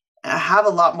 have a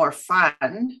lot more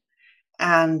fun,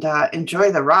 and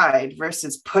enjoy the ride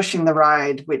versus pushing the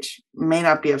ride, which may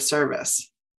not be of service?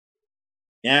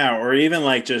 Yeah, or even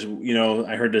like just,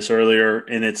 I heard this earlier,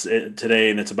 and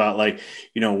today, and it's about like,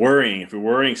 worrying. If you're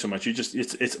worrying so much,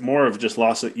 it's more of just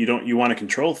loss that you want to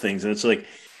control things. And it's like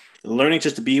learning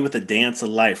just to be with the dance of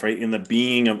life, right? In the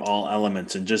being of all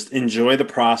elements, and just enjoy the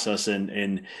process,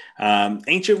 and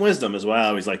ancient wisdom is what I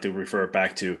always like to refer it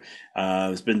back to.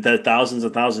 It's been thousands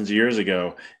and thousands of years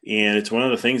ago. And it's one of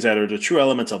the things that are the true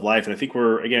elements of life. And I think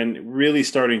we're, again, really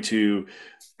starting to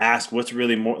ask what's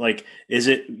really more, like, is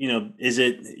it,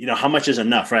 how much is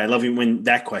enough, right? I love you when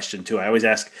that question too. I always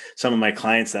ask some of my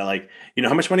clients that, like,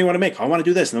 how much money you want to make? I want to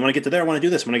do this. And then when I get to there, I want to do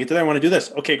this. When I get to there, I want to do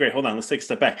this. Okay, great. Hold on. Let's take a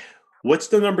step back. What's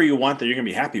the number you want that you're going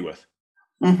to be happy with?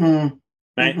 Mm-hmm.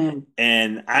 Right. Mm-hmm.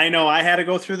 And I know I had to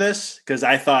go through this because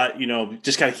I thought,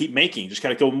 just got to keep making, just got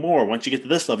to go more. Once you get to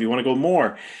this level, you want to go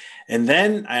more. And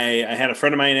then I had a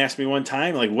friend of mine ask me one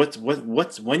time, like, what's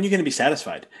when are you going to be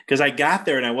satisfied? Because I got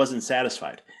there and I wasn't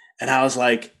satisfied. And I was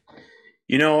like,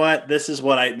 you know what? This is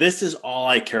all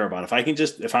I care about.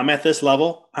 If I'm at this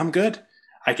level, I'm good.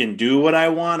 I can do what I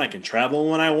want. I can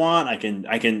travel when I want. I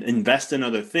can invest in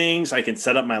other things. I can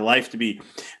set up my life to be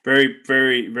very,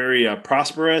 very, very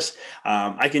prosperous.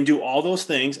 I can do all those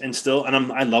things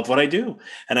I love what I do.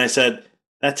 And I said,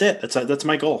 that's it. That's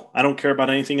my goal. I don't care about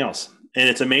anything else. And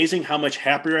it's amazing how much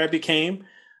happier I became,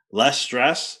 less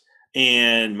stress,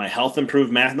 and my health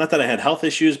improved. Not that I had health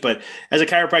issues, but as a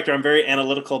chiropractor, I'm very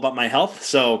analytical about my health.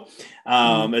 So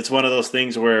it's one of those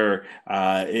things where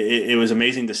it was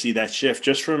amazing to see that shift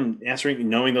just from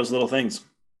knowing those little things.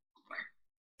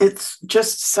 It's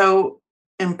just so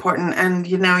important. And,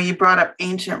 you brought up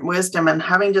ancient wisdom, and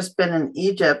having just been in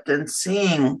Egypt and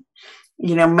seeing,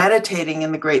 meditating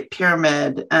in the Great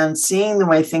Pyramid and seeing the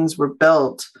way things were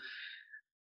built,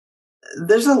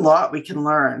 there's a lot we can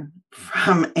learn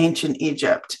from ancient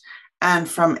Egypt and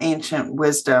from ancient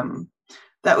wisdom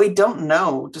that we don't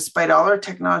know, despite all our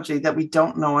technology, that we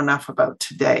don't know enough about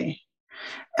today.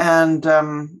 And,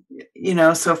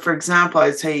 so for example,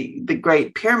 I'd say the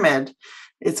Great Pyramid,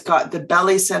 it's got the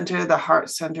belly center, the heart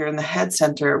center, and the head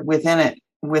center within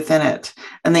it.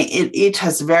 And it each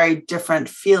has very different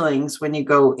feelings when you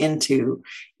go into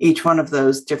each one of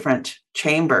those different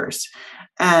chambers.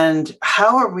 And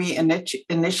how are we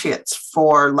initiates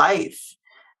for life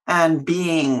and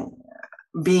being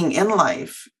in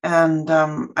life? And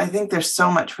I think there's so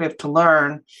much we have to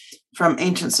learn from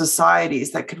ancient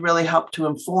societies that could really help to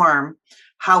inform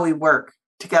how we work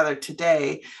together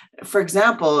today. For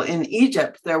example, in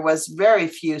Egypt, there was very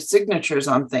few signatures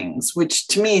on things, which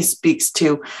to me speaks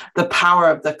to the power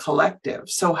of the collective.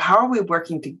 So how are we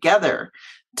working together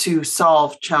to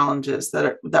solve challenges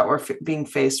that we're being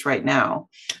faced right now?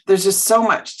 There's just so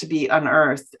much to be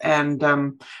unearthed. And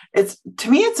to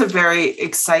me, it's a very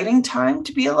exciting time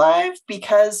to be alive,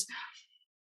 because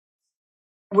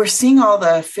we're seeing all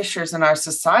the fissures in our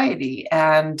society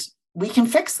and we can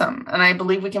fix them. And I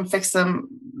believe we can fix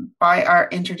them by our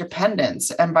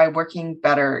interdependence and by working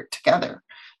better together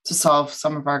to solve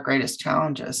some of our greatest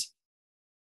challenges.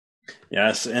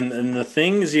 Yes, and the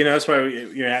things, that's why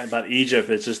you're at about Egypt.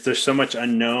 It's just there's so much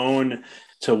unknown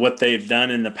to what they've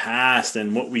done in the past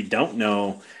and what we don't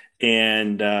know,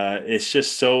 and it's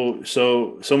just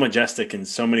so majestic in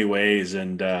so many ways.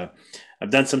 And I've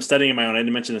done some studying of my own. I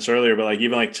didn't mention this earlier, but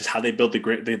even just how they built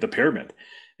the pyramid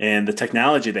and the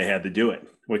technology they had to do it,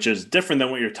 which is different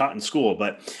than what you're taught in school.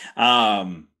 But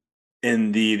and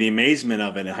the amazement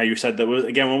of it, and how you said that was,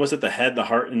 again, what was it? The head, the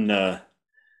heart, and the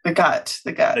gut.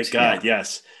 The gut, yeah.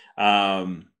 Yes.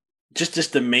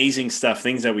 Just amazing stuff,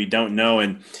 things that we don't know.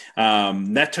 And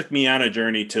that took me on a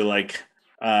journey to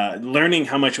learning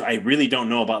how much I really don't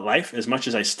know about life, as much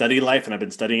as I study life, and I've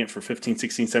been studying it for 15,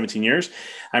 16, 17 years.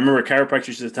 I remember chiropractors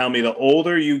used to tell me the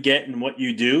older you get in what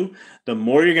you do, the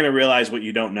more you're going to realize what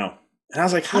you don't know. And I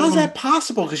was like, how is that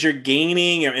possible? Because you're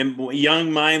gaining, and a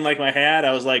young mind like I had,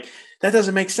 I was like, that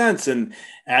doesn't make sense. And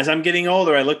as I'm getting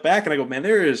older, I look back and I go, man,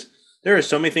 there are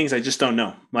so many things I just don't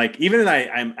know. Like, even if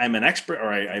I'm an expert,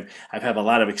 or I have a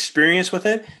lot of experience with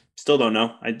it, still don't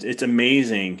know. It's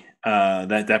amazing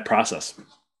that process.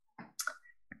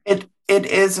 It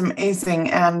is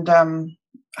amazing, and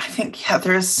I think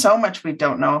there is so much we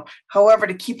don't know. However,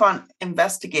 to keep on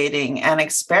investigating and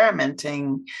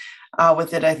experimenting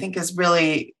with it, I think, is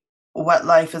really what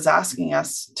life is asking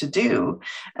us to do,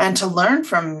 and to learn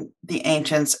from the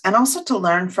ancients, and also to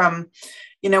learn from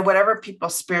whatever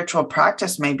people's spiritual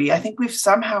practice may be. I think we've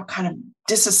somehow kind of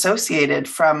disassociated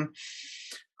from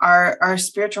our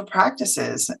spiritual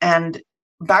practices. And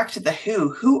back to the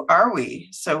who are we?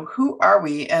 So who are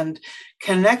we? And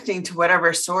connecting to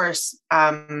whatever source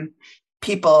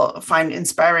people find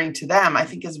inspiring to them, I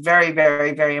think, is very,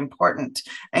 very, very important.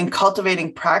 And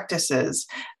cultivating practices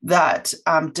that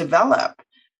develop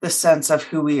the sense of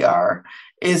who we are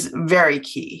is very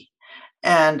key.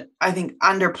 And I think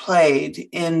underplayed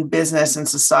in business and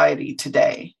society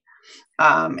today,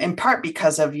 in part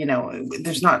because of,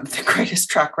 there's not the greatest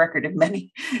track record in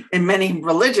many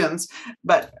religions,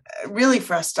 but really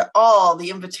for us to all,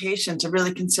 the invitation to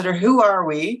really consider who are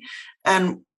we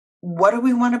and what do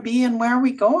we want to be and where are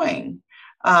we going,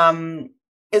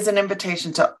 is an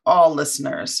invitation to all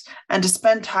listeners, and to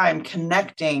spend time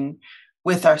connecting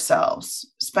with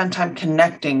ourselves, spend time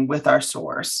connecting with our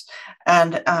source,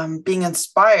 and being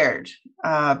inspired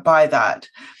by that.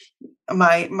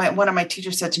 my one of my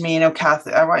teachers said to me, Kath,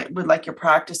 would like your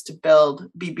practice to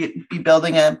be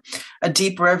building a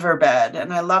deep riverbed.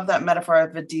 And I love that metaphor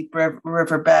of a deep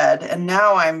riverbed. And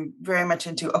now I'm very much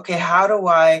into, okay, how do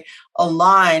I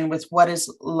align with what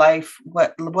is life?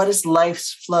 What is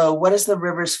life's flow? What is the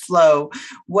river's flow?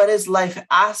 What is life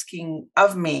asking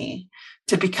of me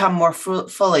to become more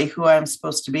fully who I'm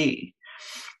supposed to be?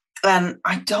 And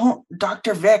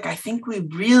Dr. Vic, I think we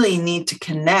really need to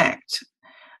connect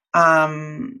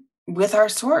with our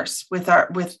source,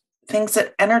 with things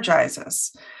that energize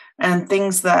us and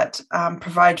things that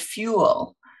provide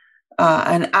fuel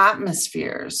and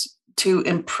atmospheres to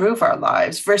improve our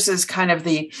lives versus kind of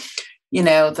the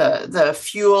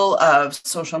fuel of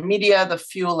social media, the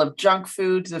fuel of junk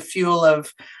food, the fuel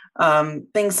of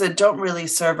things that don't really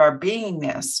serve our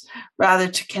beingness, rather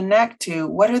to connect to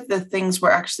what are the things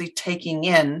we're actually taking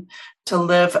in to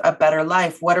live a better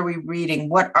life. What are we reading?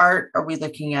 What art are we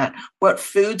looking at? What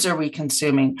foods are we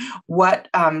consuming? What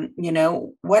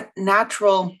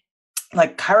natural,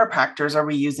 like chiropractors, are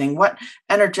we using? What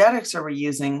energetics are we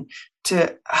using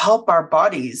to help our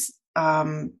bodies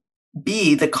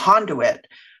be the conduit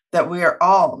that we are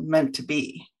all meant to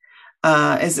be?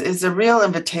 Is a real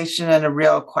invitation and a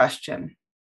real question.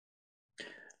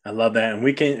 I love that. And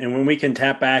when we can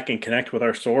tap back and connect with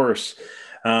our source,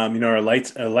 our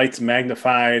light's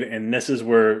magnified. And this is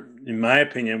where, in my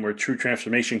opinion, where true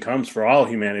transformation comes for all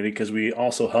humanity, because we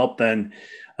also help then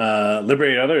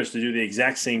liberate others to do the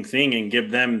exact same thing and give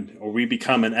them, or we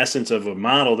become an essence of a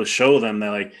model to show them that,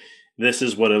 like, this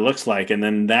is what it looks like. And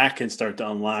then that can start to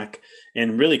unlock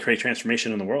and really create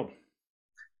transformation in the world.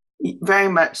 Very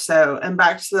much so. And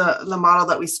back to the model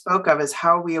that we spoke of is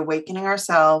how are we awakening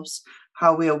ourselves?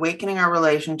 How are we awakening our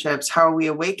relationships? How are we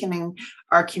awakening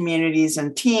our communities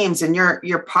and teams? And your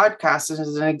podcast is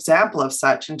an example of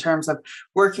such, in terms of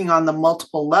working on the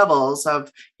multiple levels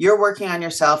of you're working on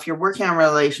yourself, you're working on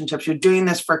relationships, you're doing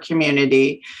this for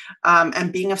community,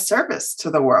 and being of service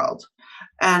to the world.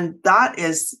 And that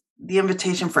is the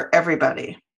invitation for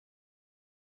everybody.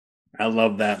 I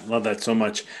love that. Love that so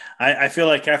much. I feel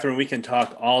like, Catherine, we can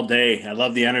talk all day. I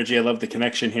love the energy. I love the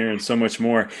connection here and so much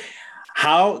more.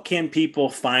 How can people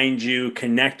find you,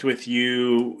 connect with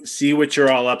you, see what you're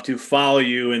all up to, follow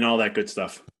you, and all that good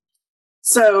stuff?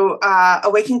 So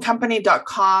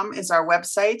awakencompany.com is our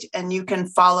website, and you can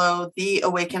follow The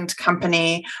Awakened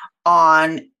Company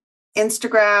on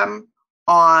Instagram,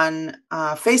 on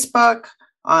Facebook,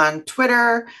 on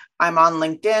Twitter. I'm on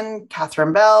LinkedIn,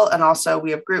 Catherine Bell, and also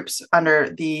we have groups under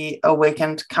The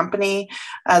Awakened Company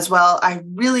as well. I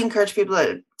really encourage people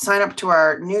to sign up to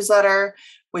our newsletter,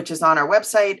 which is on our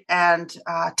website, and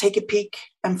take a peek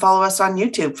and follow us on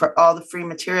YouTube for all the free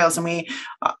materials. And we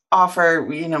offer,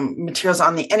 materials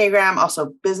on the Enneagram,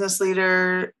 also business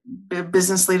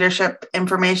leadership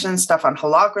information, stuff on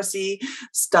holacracy,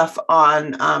 stuff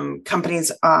on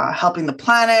companies helping the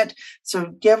planet.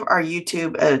 So give our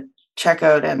YouTube a check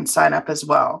out and sign up as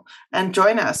well, and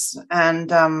join us and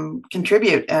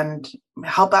contribute and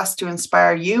help us to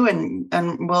inspire you,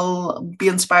 and we'll be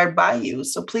inspired by you.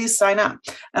 So please sign up.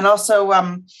 And also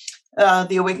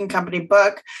the Awaken Company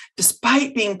book,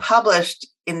 despite being published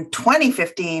in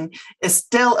 2015, is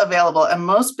still available. And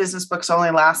most business books only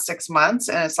last 6 months,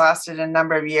 and it's lasted a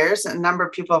number of years. A number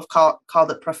of people have called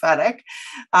it prophetic.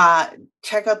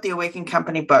 Check out the Awaken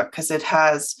Company book, because it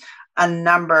has a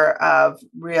number of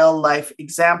real life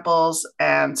examples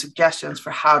and suggestions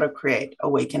for how to create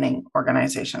awakening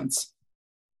organizations.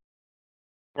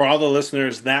 For all the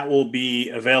listeners, that will be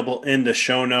available in the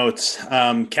show notes.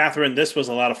 Catherine, this was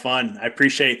a lot of fun. I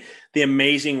appreciate the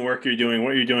amazing work you're doing,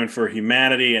 what you're doing for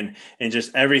humanity, and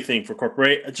just everything for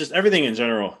corporate, just everything in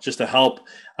general, just to help.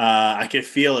 I can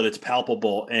feel it. It's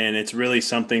palpable, and it's really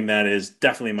something that is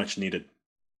definitely much needed.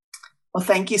 Well,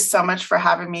 thank you so much for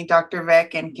having me, Dr.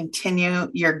 Vic, and continue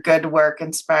your good work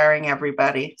inspiring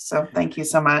everybody. So thank you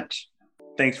so much.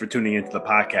 Thanks for tuning into the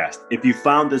podcast. If you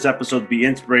found this episode to be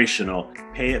inspirational,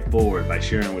 pay it forward by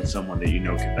sharing with someone that you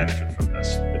know can benefit from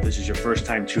this. If this is your first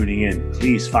time tuning in,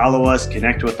 please follow us,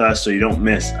 connect with us so you don't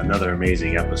miss another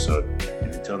amazing episode.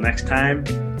 And until next time,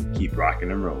 keep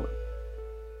rocking and rolling.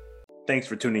 Thanks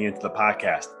for tuning into the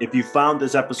podcast. If you found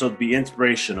this episode to be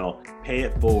inspirational, pay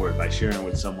it forward by sharing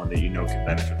with someone that you know can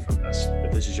benefit from this.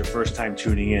 If this is your first time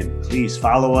tuning in, please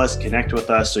follow us, connect with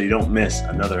us so you don't miss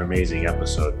another amazing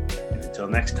episode. And until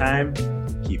next time,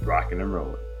 keep rocking and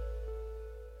rolling.